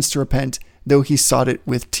no chance to repent, though he sought it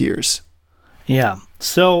with tears. Yeah.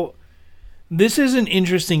 So this is an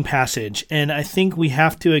interesting passage, and I think we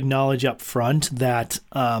have to acknowledge up front that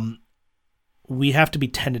we have to be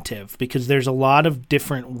tentative because there's a lot of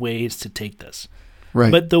different ways to take this.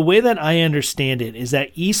 Right. But the way that I understand it is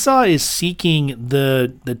that Esau is seeking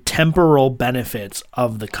the temporal benefits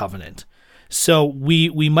of the covenant. So we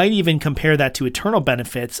might even compare that to eternal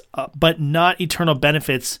benefits, but not eternal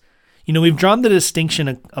benefits. You know, we've drawn the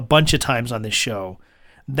distinction a bunch of times on this show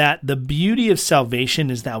that the beauty of salvation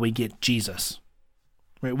is that we get Jesus,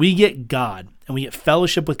 right? We get God, and we get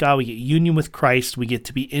fellowship with God. We get union with Christ. We get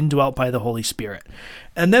to be indwelt by the Holy Spirit.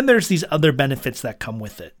 And then there's these other benefits that come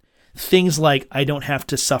with it. Things like I don't have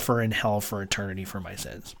to suffer in hell for eternity for my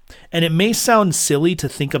sins. And it may sound silly to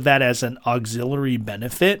think of that as an auxiliary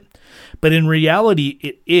benefit, but in reality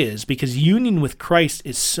it is, because union with Christ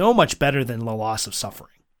is so much better than the loss of suffering.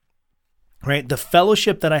 Right? The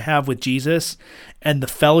fellowship that I have with Jesus and the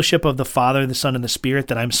fellowship of the Father, the Son, and the Spirit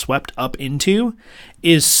that I'm swept up into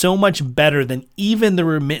is so much better than even the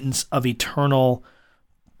remittance of eternal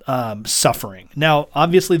suffering. Now,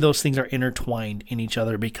 obviously, those things are intertwined in each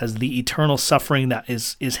other because the eternal suffering that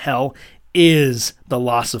is hell is the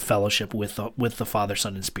loss of fellowship with the Father,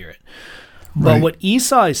 Son, and Spirit. But what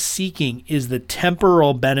Esau is seeking is the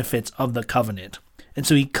temporal benefits of the covenant. And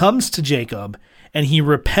so he comes to Jacob and he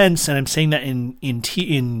repents, and I'm saying that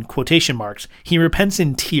in quotation marks, he repents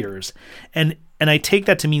in tears. And I take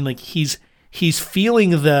that to mean like he's feeling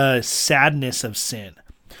the sadness of sin.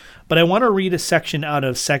 But I want to read a section out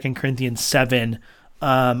of 2 Corinthians 7.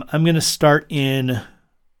 I'm going to start in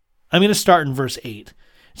I'm going to start in verse 8.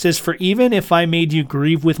 It says, "For even if I made you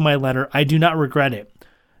grieve with my letter, I do not regret it.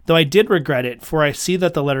 Though I did regret it, for I see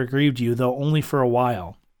that the letter grieved you, though only for a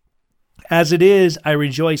while. As it is, I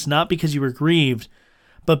rejoice not because you were grieved,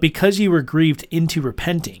 but because you were grieved into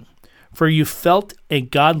repenting. For you felt a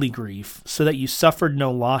godly grief, so that you suffered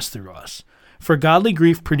no loss through us. For godly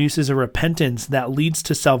grief produces a repentance that leads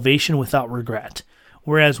to salvation without regret,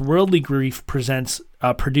 whereas worldly grief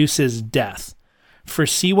produces death. For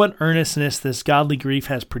see what earnestness this godly grief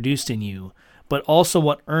has produced in you, but also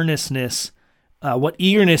what earnestness, what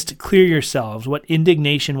eagerness to clear yourselves, what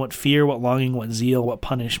indignation, what fear, what longing, what zeal, what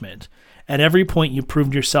punishment. At every point you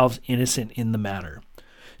proved yourselves innocent in the matter."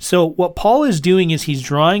 So what Paul is doing is he's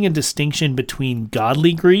drawing a distinction between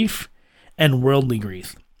godly grief and worldly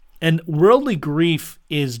grief. And worldly grief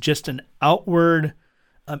is just an outward,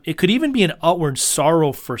 it could even be an outward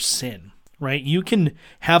sorrow for sin, right? You can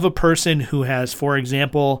have a person who has, for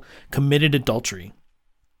example, committed adultery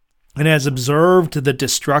and has observed the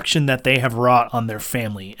destruction that they have wrought on their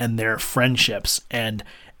family and their friendships and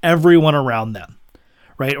everyone around them,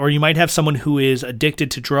 right? Or you might have someone who is addicted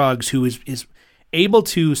to drugs, who is able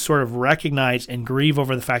to sort of recognize and grieve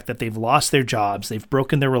over the fact that they've lost their jobs, they've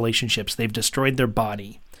broken their relationships, they've destroyed their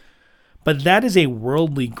body. But that is a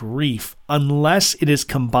worldly grief unless it is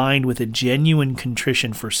combined with a genuine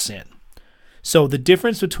contrition for sin. So the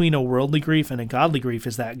difference between a worldly grief and a godly grief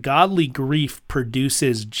is that godly grief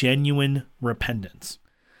produces genuine repentance.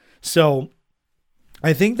 So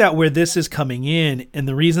I think that where this is coming in, and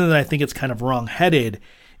the reason that I think it's kind of wrong-headed,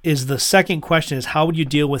 is the second question is, how would you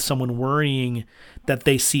deal with someone worrying that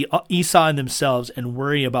they see Esau in themselves and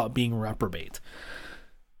worry about being reprobate?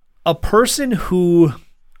 A person who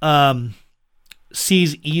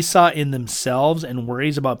sees Esau in themselves and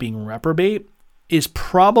worries about being reprobate is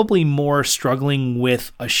probably more struggling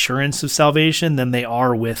with assurance of salvation than they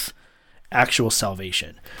are with actual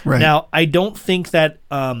salvation. Right. Now, I don't think that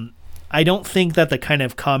the kind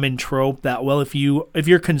of common trope that, well, if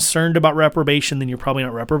you're concerned about reprobation, then you're probably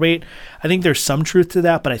not reprobate. I think there's some truth to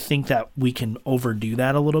that, but I think that we can overdo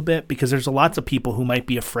that a little bit because there's lots of people who might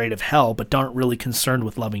be afraid of hell but aren't really concerned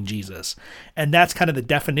with loving Jesus. And that's kind of the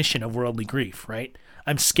definition of worldly grief, right?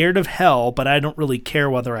 I'm scared of hell, but I don't really care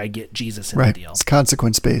whether I get Jesus in the deal. It's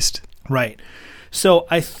consequence-based. Right. So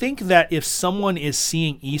I think that if someone is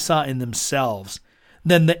seeing Esau in themselves,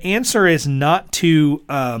 then the answer is not to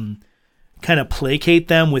kind of placate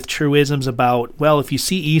them with truisms about, well, if you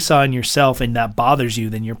see Esau in yourself and that bothers you,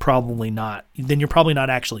 then you're probably not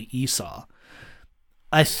actually Esau.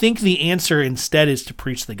 I think the answer instead is to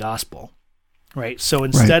preach the gospel, right? So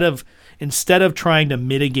instead of trying to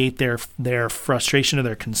mitigate their frustration or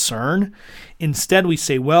their concern, instead we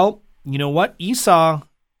say, well, you know what? Esau,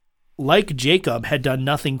 like Jacob, had done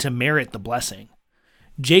nothing to merit the blessing.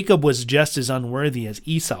 Jacob was just as unworthy as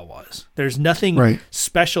Esau was. There's nothing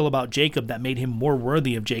special about Jacob that made him more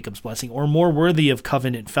worthy of Jacob's blessing or more worthy of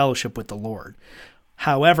covenant fellowship with the Lord.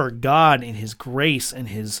 However, God in his grace and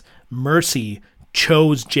his mercy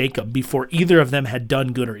chose Jacob before either of them had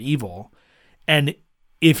done good or evil. And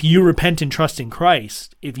if you repent and trust in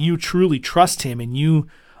Christ, if you truly trust him and you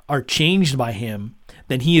are changed by him,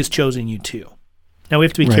 then he has chosen you too. Now, we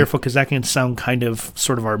have to be careful because that can sound kind of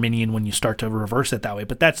sort of Arminian when you start to reverse it that way.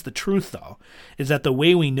 But that's the truth, though, is that the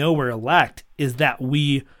way we know we're elect is that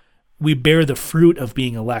we bear the fruit of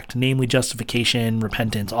being elect, namely justification,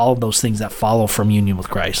 repentance, all of those things that follow from union with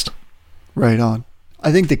Christ. Right on.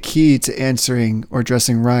 I think the key to answering or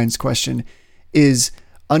addressing Ryan's question is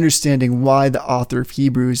understanding why the author of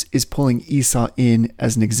Hebrews is pulling Esau in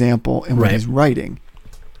as an example in what he's writing.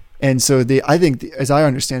 And so I think, as I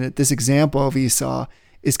understand it, this example of Esau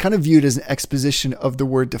is kind of viewed as an exposition of the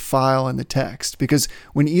word defile in the text. Because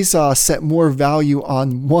when Esau set more value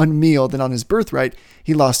on one meal than on his birthright,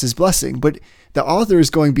 he lost his blessing. But the author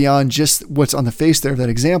is going beyond just what's on the face there of that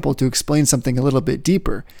example to explain something a little bit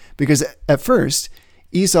deeper. Because at first,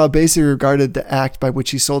 Esau basically regarded the act by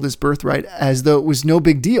which he sold his birthright as though it was no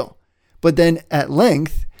big deal. But then at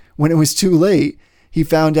length, when it was too late, he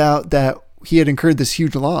found out that he had incurred this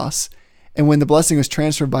huge loss. And when the blessing was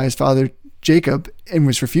transferred by his father, Jacob, and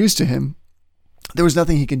was refused to him, there was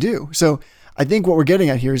nothing he could do. So I think what we're getting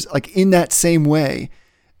at here is, like, in that same way,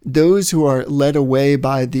 those who are led away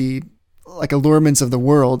by the allurements of the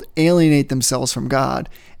world alienate themselves from God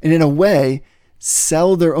and in a way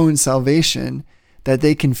sell their own salvation that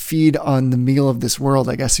they can feed on the meal of this world,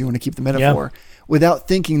 I guess you want to keep the metaphor, without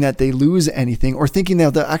thinking that they lose anything or thinking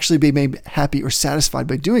that they'll actually be made happy or satisfied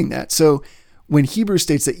by doing that. So when Hebrews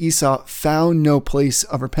states that Esau found no place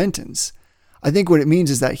of repentance, I think what it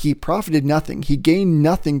means is that he profited nothing. He gained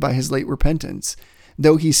nothing by his late repentance.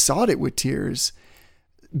 though he sought it with tears,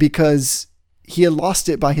 because he had lost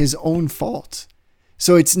it by his own fault.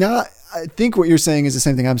 So it's not, I think what you're saying is the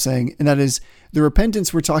same thing I'm saying, and that is the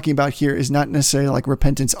repentance we're talking about here is not necessarily like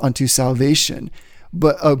repentance unto salvation,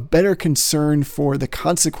 but a better concern for the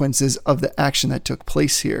consequences of the action that took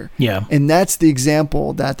place here. Yeah. And that's the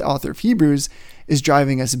example that the author of Hebrews is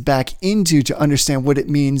driving us back into, to understand what it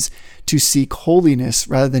means to seek holiness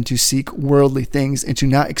rather than to seek worldly things, and to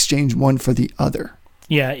not exchange one for the other.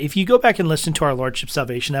 Yeah, if you go back and listen to our Lordship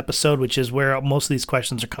Salvation episode, which is where most of these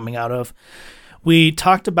questions are coming out of, we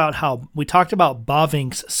talked about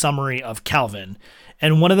Bavinck's summary of Calvin.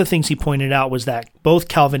 And one of the things he pointed out was that both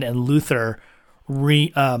Calvin and Luther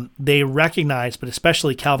they recognized, but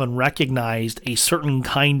especially Calvin recognized, a certain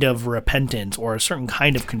kind of repentance or a certain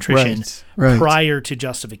kind of contrition Right. prior to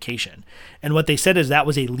justification. And what they said is that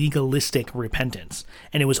was a legalistic repentance.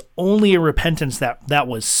 And it was only a repentance that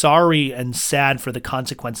was sorry and sad for the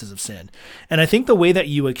consequences of sin. And I think the way that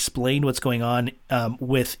you explained what's going on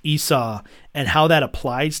with Esau and how that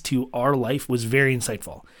applies to our life was very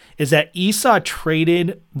insightful. Is that Esau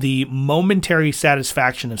traded the momentary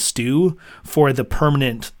satisfaction of stew for the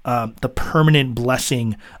permanent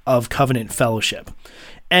blessing of covenant fellowship.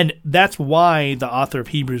 And that's why the author of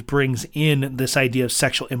Hebrews brings in this idea of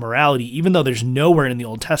sexual immorality, even though there's nowhere in the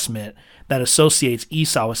Old Testament that associates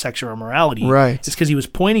Esau with sexual immorality. Right. It's because he was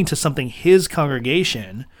pointing to something his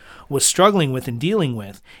congregation was struggling with and dealing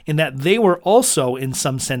with, in that they were also, in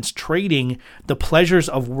some sense, trading the pleasures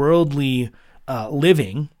of worldly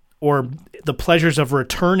living, or the pleasures of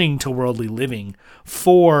returning to worldly living,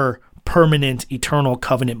 for permanent, eternal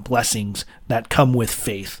covenant blessings that come with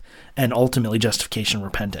faith and ultimately justification and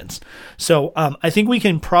repentance. So I think we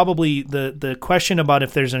can probably, the question about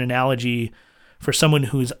if there's an analogy for someone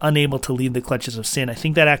who's unable to leave the clutches of sin, I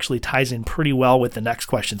think that actually ties in pretty well with the next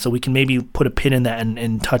question. So we can maybe put a pin in that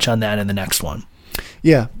and touch on that in the next one.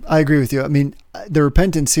 Yeah, I agree with you. I mean, the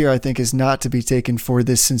repentance here, I think, is not to be taken for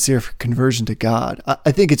this sincere conversion to God.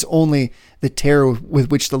 I think it's only the terror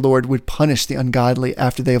with which the Lord would punish the ungodly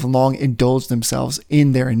after they have long indulged themselves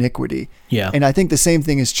in their iniquity. Yeah. And I think the same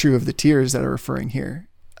thing is true of the tears that are referring here.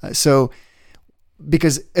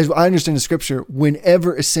 Because as I understand the scripture,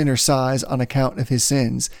 whenever a sinner sighs on account of his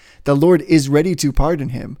sins, the Lord is ready to pardon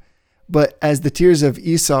him. But as the tears of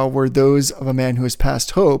Esau were those of a man who has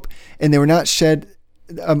past hope, and they were not shed,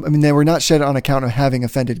 they were not shed on account of having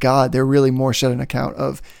offended God. They're really more shed on account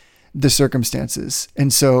of the circumstances.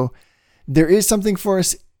 And so there is something for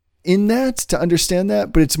us in that, to understand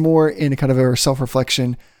that, but it's more in a kind of a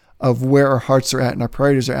self-reflection of where our hearts are at and our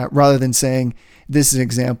priorities are at, rather than saying this is an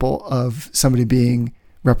example of somebody being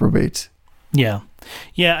reprobate. Yeah.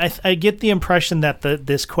 Yeah, I get the impression that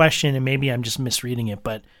this question, and maybe I'm just misreading it,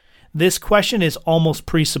 but this question is almost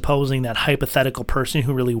presupposing that hypothetical person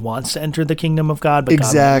who really wants to enter the kingdom of God, but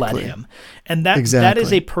God won't let him. And that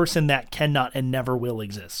is a person that cannot and never will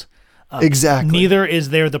exist. Exactly. Neither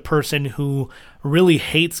is there the person who really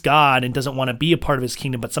hates God and doesn't want to be a part of his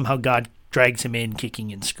kingdom, but somehow God drags him in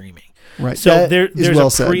kicking and screaming. Right. So there's well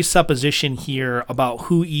a said. presupposition here about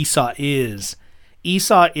who Esau is.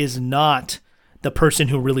 Esau is not the person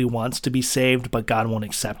who really wants to be saved, but God won't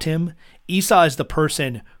accept him. Esau is the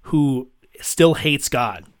person who still hates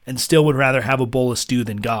God and still would rather have a bowl of stew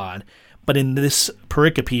than God. But in this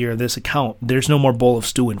pericope, or this account, there's no more bowl of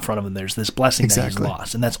stew in front of him. There's this blessing that he's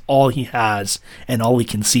lost. And that's all he has, and all he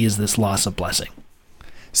can see is this loss of blessing.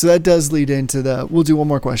 So that does lead into we'll do one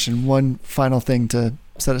more question, one final thing to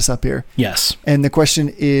set us up here. Yes. And the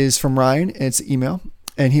question is from Ryan. It's email.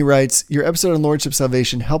 And he writes, your episode on Lordship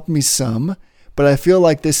Salvation helped me some, but I feel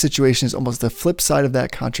like this situation is almost the flip side of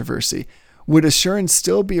that controversy. Would assurance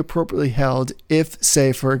still be appropriately held if,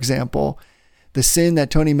 say, for example, the sin that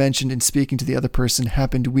Tony mentioned in speaking to the other person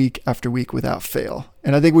happened week after week without fail?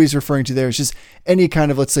 And I think what he's referring to there is just any kind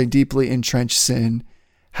of, let's say, deeply entrenched sin.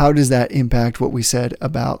 How does that impact what we said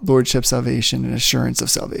about Lordship Salvation and assurance of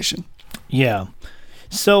salvation? Yeah.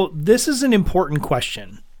 So this is an important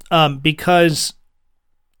question because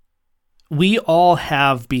we all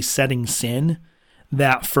have besetting sin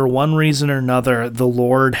that for one reason or another, the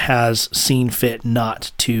Lord has seen fit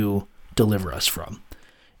not to deliver us from.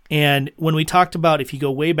 And when we talked about, if you go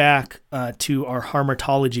way back to our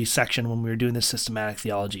harmatology section when we were doing this systematic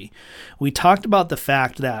theology, we talked about the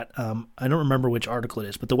fact that, I don't remember which article it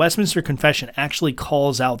is, but the Westminster Confession actually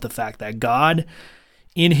calls out the fact that God,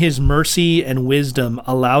 in his mercy and wisdom,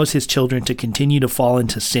 allows his children to continue to fall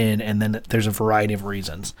into sin, and then there's a variety of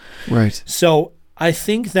reasons. Right. So I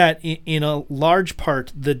think that in a large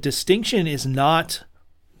part, the distinction is not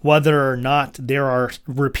whether or not there are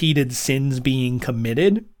repeated sins being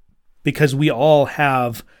committed. because we all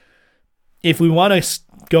have, if we want to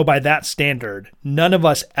go by that standard, none of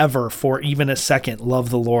us ever for even a second love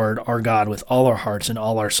the Lord our God with all our hearts and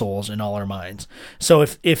all our souls and all our minds. So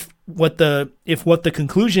if what the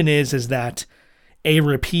conclusion is that a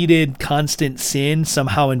repeated constant sin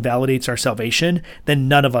somehow invalidates our salvation, then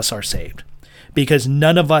none of us are saved, because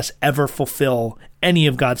none of us ever fulfill any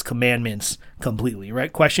of God's commandments completely,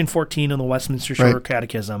 right? Question 14 in the Westminster Shorter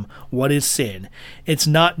Catechism, what is sin? It's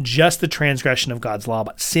not just the transgression of God's law,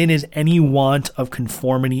 but sin is any want of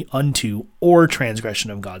conformity unto or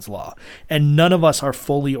transgression of God's law. And none of us are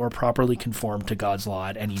fully or properly conformed to God's law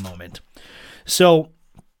at any moment. So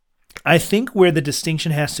I think where the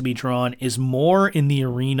distinction has to be drawn is more in the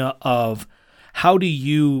arena of how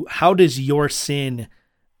does your sin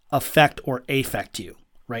affect or affect you?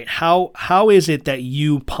 Right? How is it that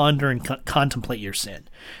you ponder and contemplate your sin?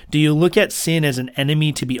 Do you look at sin as an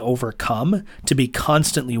enemy to be overcome, to be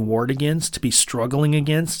constantly warred against, to be struggling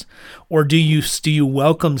against, or do you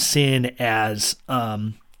welcome sin as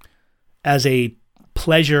a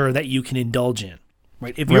pleasure that you can indulge in?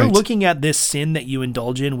 Right? If you're looking at this sin that you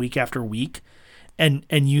indulge in week after week, and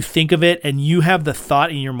you think of it, and you have the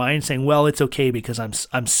thought in your mind saying, "Well, it's okay because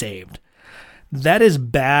I'm saved." That is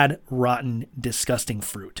bad, rotten, disgusting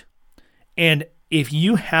fruit. And if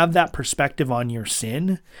you have that perspective on your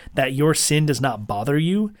sin, that your sin does not bother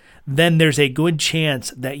you, then there's a good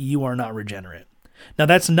chance that you are not regenerate. Now,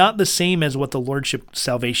 that's not the same as what the Lordship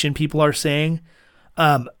Salvation people are saying.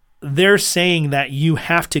 They're saying that you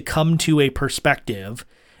have to come to a perspective,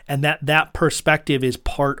 and that perspective is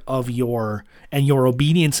part of your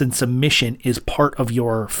obedience and submission is part of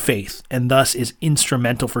your faith, and thus is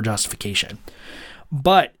instrumental for justification.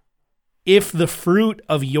 But if the fruit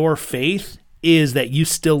of your faith is that you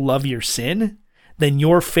still love your sin, then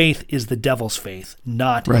your faith is the devil's faith,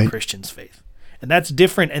 not a Christian's faith. And that's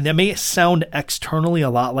different, and that may sound externally a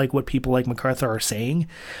lot like what people like MacArthur are saying,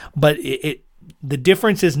 but the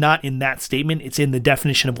difference is not in that statement, it's in the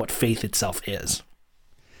definition of what faith itself is.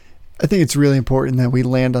 I think it's really important that we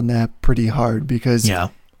land on that pretty hard, because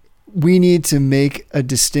we need to make a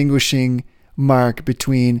distinguishing mark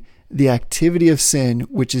between the activity of sin,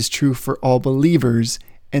 which is true for all believers,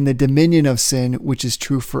 and the dominion of sin, which is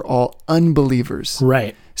true for all unbelievers.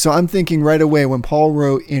 Right. So I'm thinking right away when Paul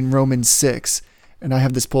wrote in Romans 6, and I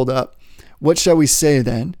have this pulled up, what shall we say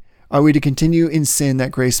then? Are we to continue in sin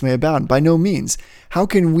that grace may abound? By no means. How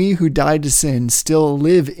can we who died to sin still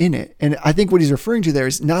live in it? And I think what he's referring to there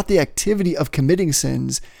is not the activity of committing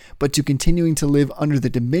sins, but to continuing to live under the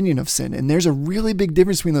dominion of sin. And there's a really big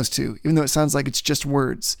difference between those two, even though it sounds like it's just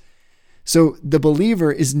words. So the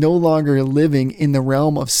believer is no longer living in the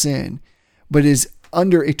realm of sin, but is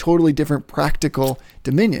under a totally different practical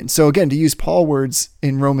dominion. So again, to use Paul's words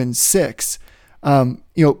in Romans 6,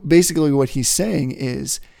 basically what he's saying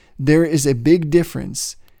is there is a big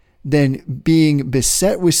difference than being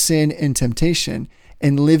beset with sin and temptation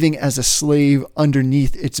and living as a slave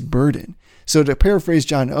underneath its burden. So to paraphrase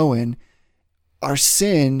John Owen, our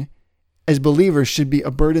sin as believers should be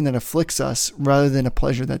a burden that afflicts us rather than a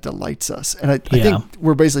pleasure that delights us. And I think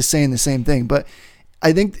we're basically saying the same thing, but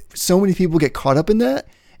I think so many people get caught up in that.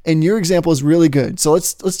 And your example is really good. So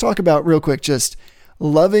let's talk about real quick, just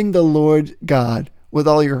loving the Lord God with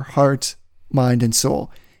all your heart, mind, and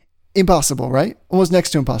soul. Impossible, right? Almost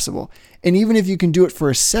next to impossible. And even if you can do it for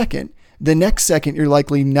a second, the next second you're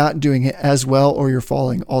likely not doing it as well, or you're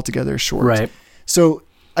falling altogether short. Right. So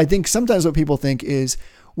I think sometimes what people think is,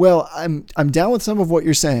 well, I'm down with some of what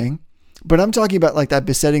you're saying, but I'm talking about like that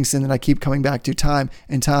besetting sin that I keep coming back to time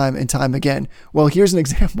and time and time again. Well, here's an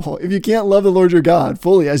example. If you can't love the Lord your God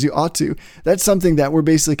fully as you ought to, that's something that we're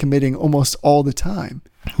basically committing almost all the time.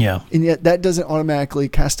 Yeah. And yet that doesn't automatically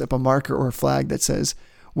cast up a marker or a flag that says,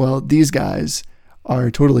 well, these guys are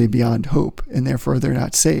totally beyond hope and therefore they're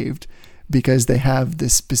not saved because they have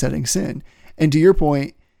this besetting sin. And to your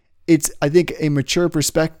point, it's, I think, a mature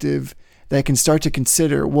perspective that can start to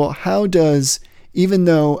consider, well, how does, even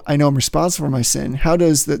though I know I'm responsible for my sin, how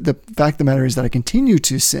does the fact of the matter is that I continue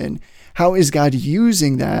to sin, how is God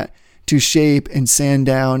using that to shape and sand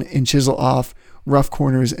down and chisel off rough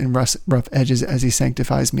corners and rough edges as he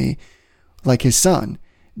sanctifies me like his son?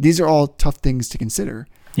 These are all tough things to consider.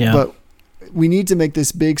 Yeah. But we need to make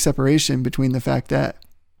this big separation between the fact that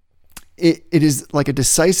it is like a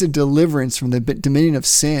decisive deliverance from the dominion of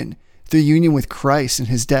sin through union with Christ and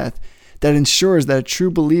his death that ensures that a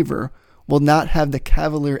true believer will not have the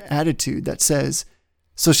cavalier attitude that says,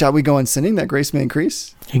 so shall we go on sinning that grace may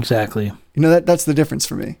increase? Exactly. You know, that's the difference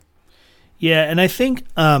for me. Yeah, and I think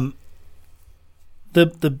the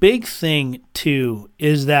big thing too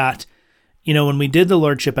is that when we did the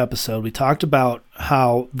Lordship episode, we talked about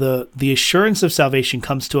how the assurance of salvation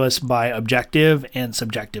comes to us by objective and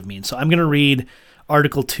subjective means. So I'm going to read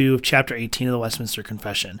Article 2 of Chapter 18 of the Westminster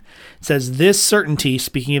Confession. It says, this certainty,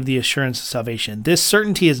 speaking of the assurance of salvation, this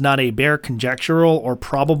certainty is not a bare conjectural or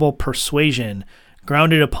probable persuasion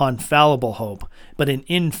grounded upon fallible hope, but an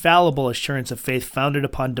infallible assurance of faith founded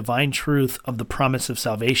upon divine truth of the promise of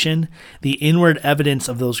salvation, the inward evidence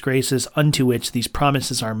of those graces unto which these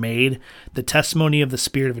promises are made, the testimony of the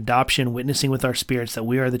Spirit of adoption witnessing with our spirits that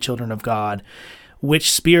we are the children of God,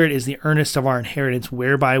 which Spirit is the earnest of our inheritance,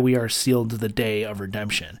 whereby we are sealed to the day of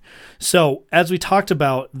redemption. So, as we talked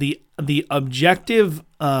about, the objective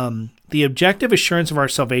assurance of our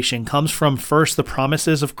salvation comes from, first, the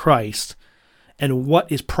promises of Christ and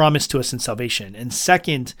what is promised to us in salvation, and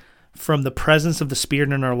second, from the presence of the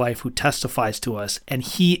Spirit in our life who testifies to us, and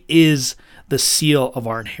he is the seal of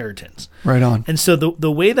our inheritance. Right on. And so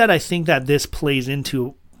the way that I think that this plays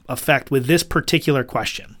into effect with this particular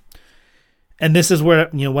question, and this is where,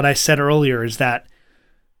 what I said earlier is that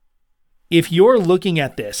if you're looking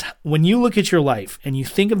at this, when you look at your life and you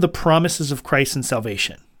think of the promises of Christ in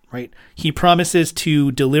salvation, right? He promises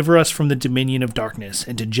to deliver us from the dominion of darkness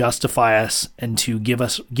and to justify us and to give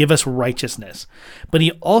us righteousness. But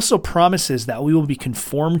he also promises that we will be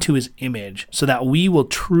conformed to his image so that we will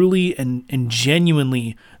truly and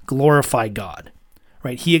genuinely glorify God,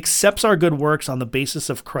 right? He accepts our good works on the basis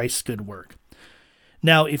of Christ's good work.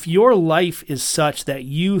 Now, if your life is such that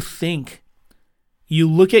you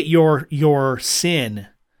look at your sin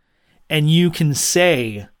and you can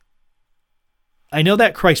say, I know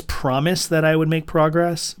that Christ promised that I would make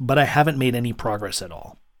progress, but I haven't made any progress at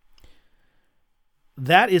all.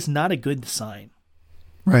 That is not a good sign.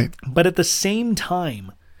 Right. But at the same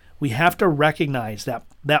time, we have to recognize that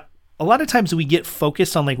a lot of times we get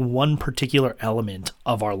focused on like one particular element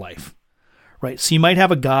of our life, right? So you might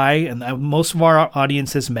have a guy, and most of our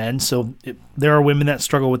audience is men, so there are women that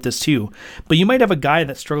struggle with this too, but you might have a guy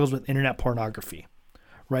that struggles with internet pornography,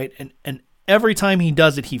 right? And every time he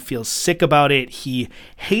does it, he feels sick about it. He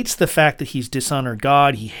hates the fact that he's dishonored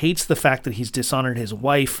God. He hates the fact that he's dishonored his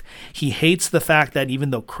wife. He hates the fact that even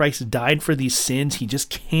though Christ died for these sins, he just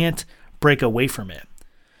can't break away from it.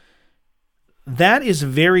 That is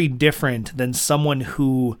very different than someone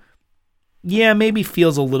who, maybe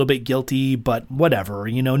feels a little bit guilty, but whatever.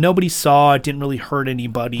 Nobody saw it, didn't really hurt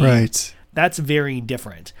anybody. Right. That's very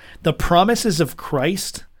different. The promises of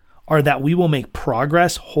Christ are that we will make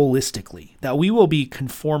progress holistically, that we will be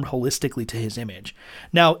conformed holistically to his image.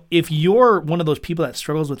 Now, if you're one of those people that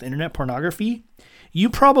struggles with internet pornography, you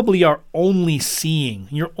probably are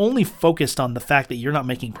you're only focused on the fact that you're not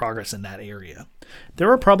making progress in that area. There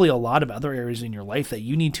are probably a lot of other areas in your life that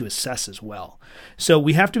you need to assess as well. So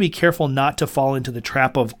we have to be careful not to fall into the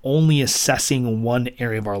trap of only assessing one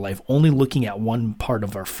area of our life, only looking at one part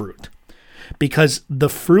of our fruit. Because the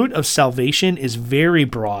fruit of salvation is very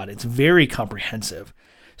broad. It's very comprehensive.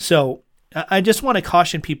 So I just want to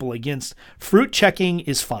caution people against fruit checking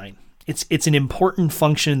is fine. It's an important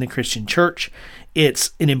function in the Christian church.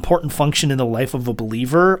 It's an important function in the life of a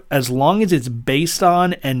believer as long as it's based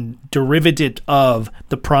on and derivative of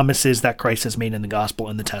the promises that Christ has made in the gospel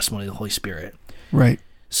and the testimony of the Holy Spirit. Right.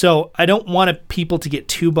 So I don't want people to get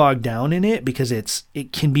too bogged down in it because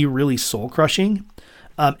it can be really soul crushing.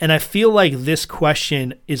 And I feel like this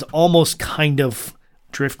question is almost kind of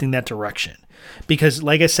drifting that direction because,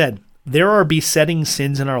 like I said, there are besetting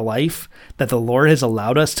sins in our life that the Lord has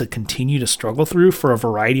allowed us to continue to struggle through for a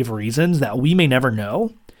variety of reasons that we may never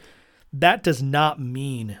know. That does not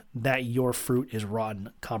mean that your fruit is rotten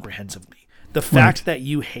comprehensively. The fact that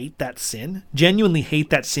you hate that sin, genuinely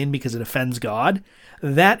hate that sin because it offends God,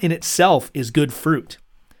 that in itself is good fruit.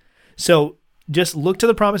 So just look to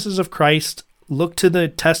the promises of Christ. Look to the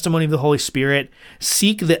testimony of the Holy Spirit.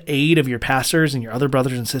 Seek the aid of your pastors and your other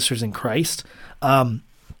brothers and sisters in Christ.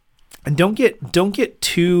 And don't get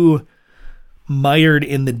too mired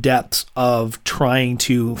in the depths of trying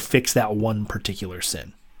to fix that one particular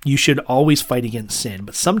sin. You should always fight against sin,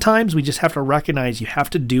 but sometimes we just have to recognize you have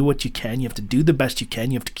to do what you can. You have to do the best you can.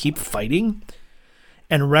 You have to keep fighting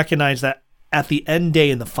and recognize that at the end day,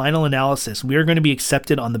 in the final analysis, we are going to be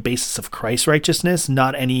accepted on the basis of Christ's righteousness,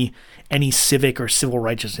 not any civic or civil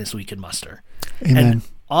righteousness we can muster. Amen. And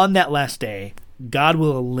on that last day, God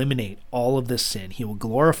will eliminate all of this sin. He will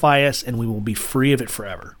glorify us, and we will be free of it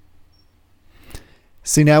forever.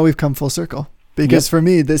 See, now we've come full circle. Because for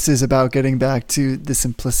me, this is about getting back to the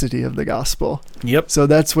simplicity of the gospel. Yep. So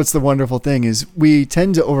that's what's the wonderful thing is we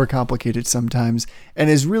tend to overcomplicate it sometimes. And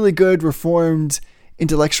as really good, reformed,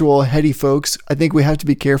 intellectual, heady folks, I think we have to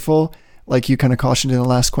be careful, like you kind of cautioned in the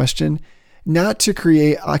last question, not to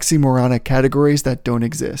create oxymoronic categories that don't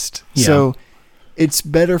exist. Yeah. So it's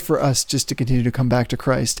better for us just to continue to come back to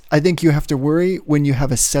Christ. I think you have to worry when you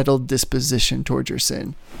have a settled disposition towards your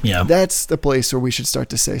sin. Yeah. That's the place where we should start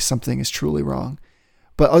to say something is truly wrong.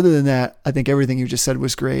 But other than that, I think everything you just said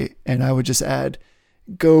was great. And I would just add,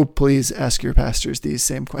 go please ask your pastors these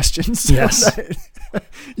same questions. So Yes. that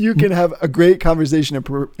you can have a great conversation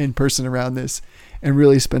in person around this and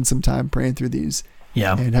really spend some time praying through these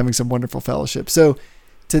Yeah. and having some wonderful fellowship. So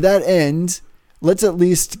to that end, let's at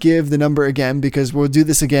least give the number again, because we'll do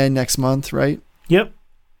this again next month, right? Yep.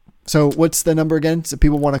 So what's the number again? So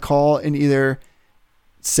people want to call and either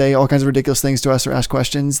say all kinds of ridiculous things to us or ask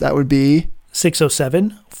questions. That would be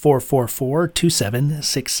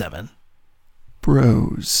 607-444-2767.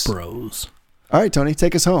 Bros. Bros. All right, Tony,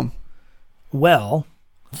 take us home. Well,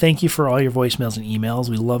 thank you for all your voicemails and emails.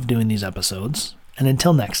 We love doing these episodes. And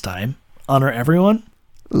until next time, honor everyone.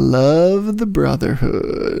 Love the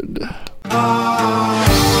brotherhood. What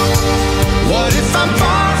if I'm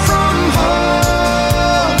far from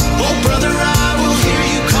home? Oh, brother, I will hear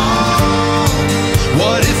you call.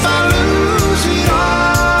 What if I lose it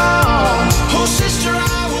all? Oh, sister,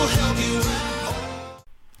 I will help you out.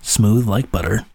 Smooth like butter.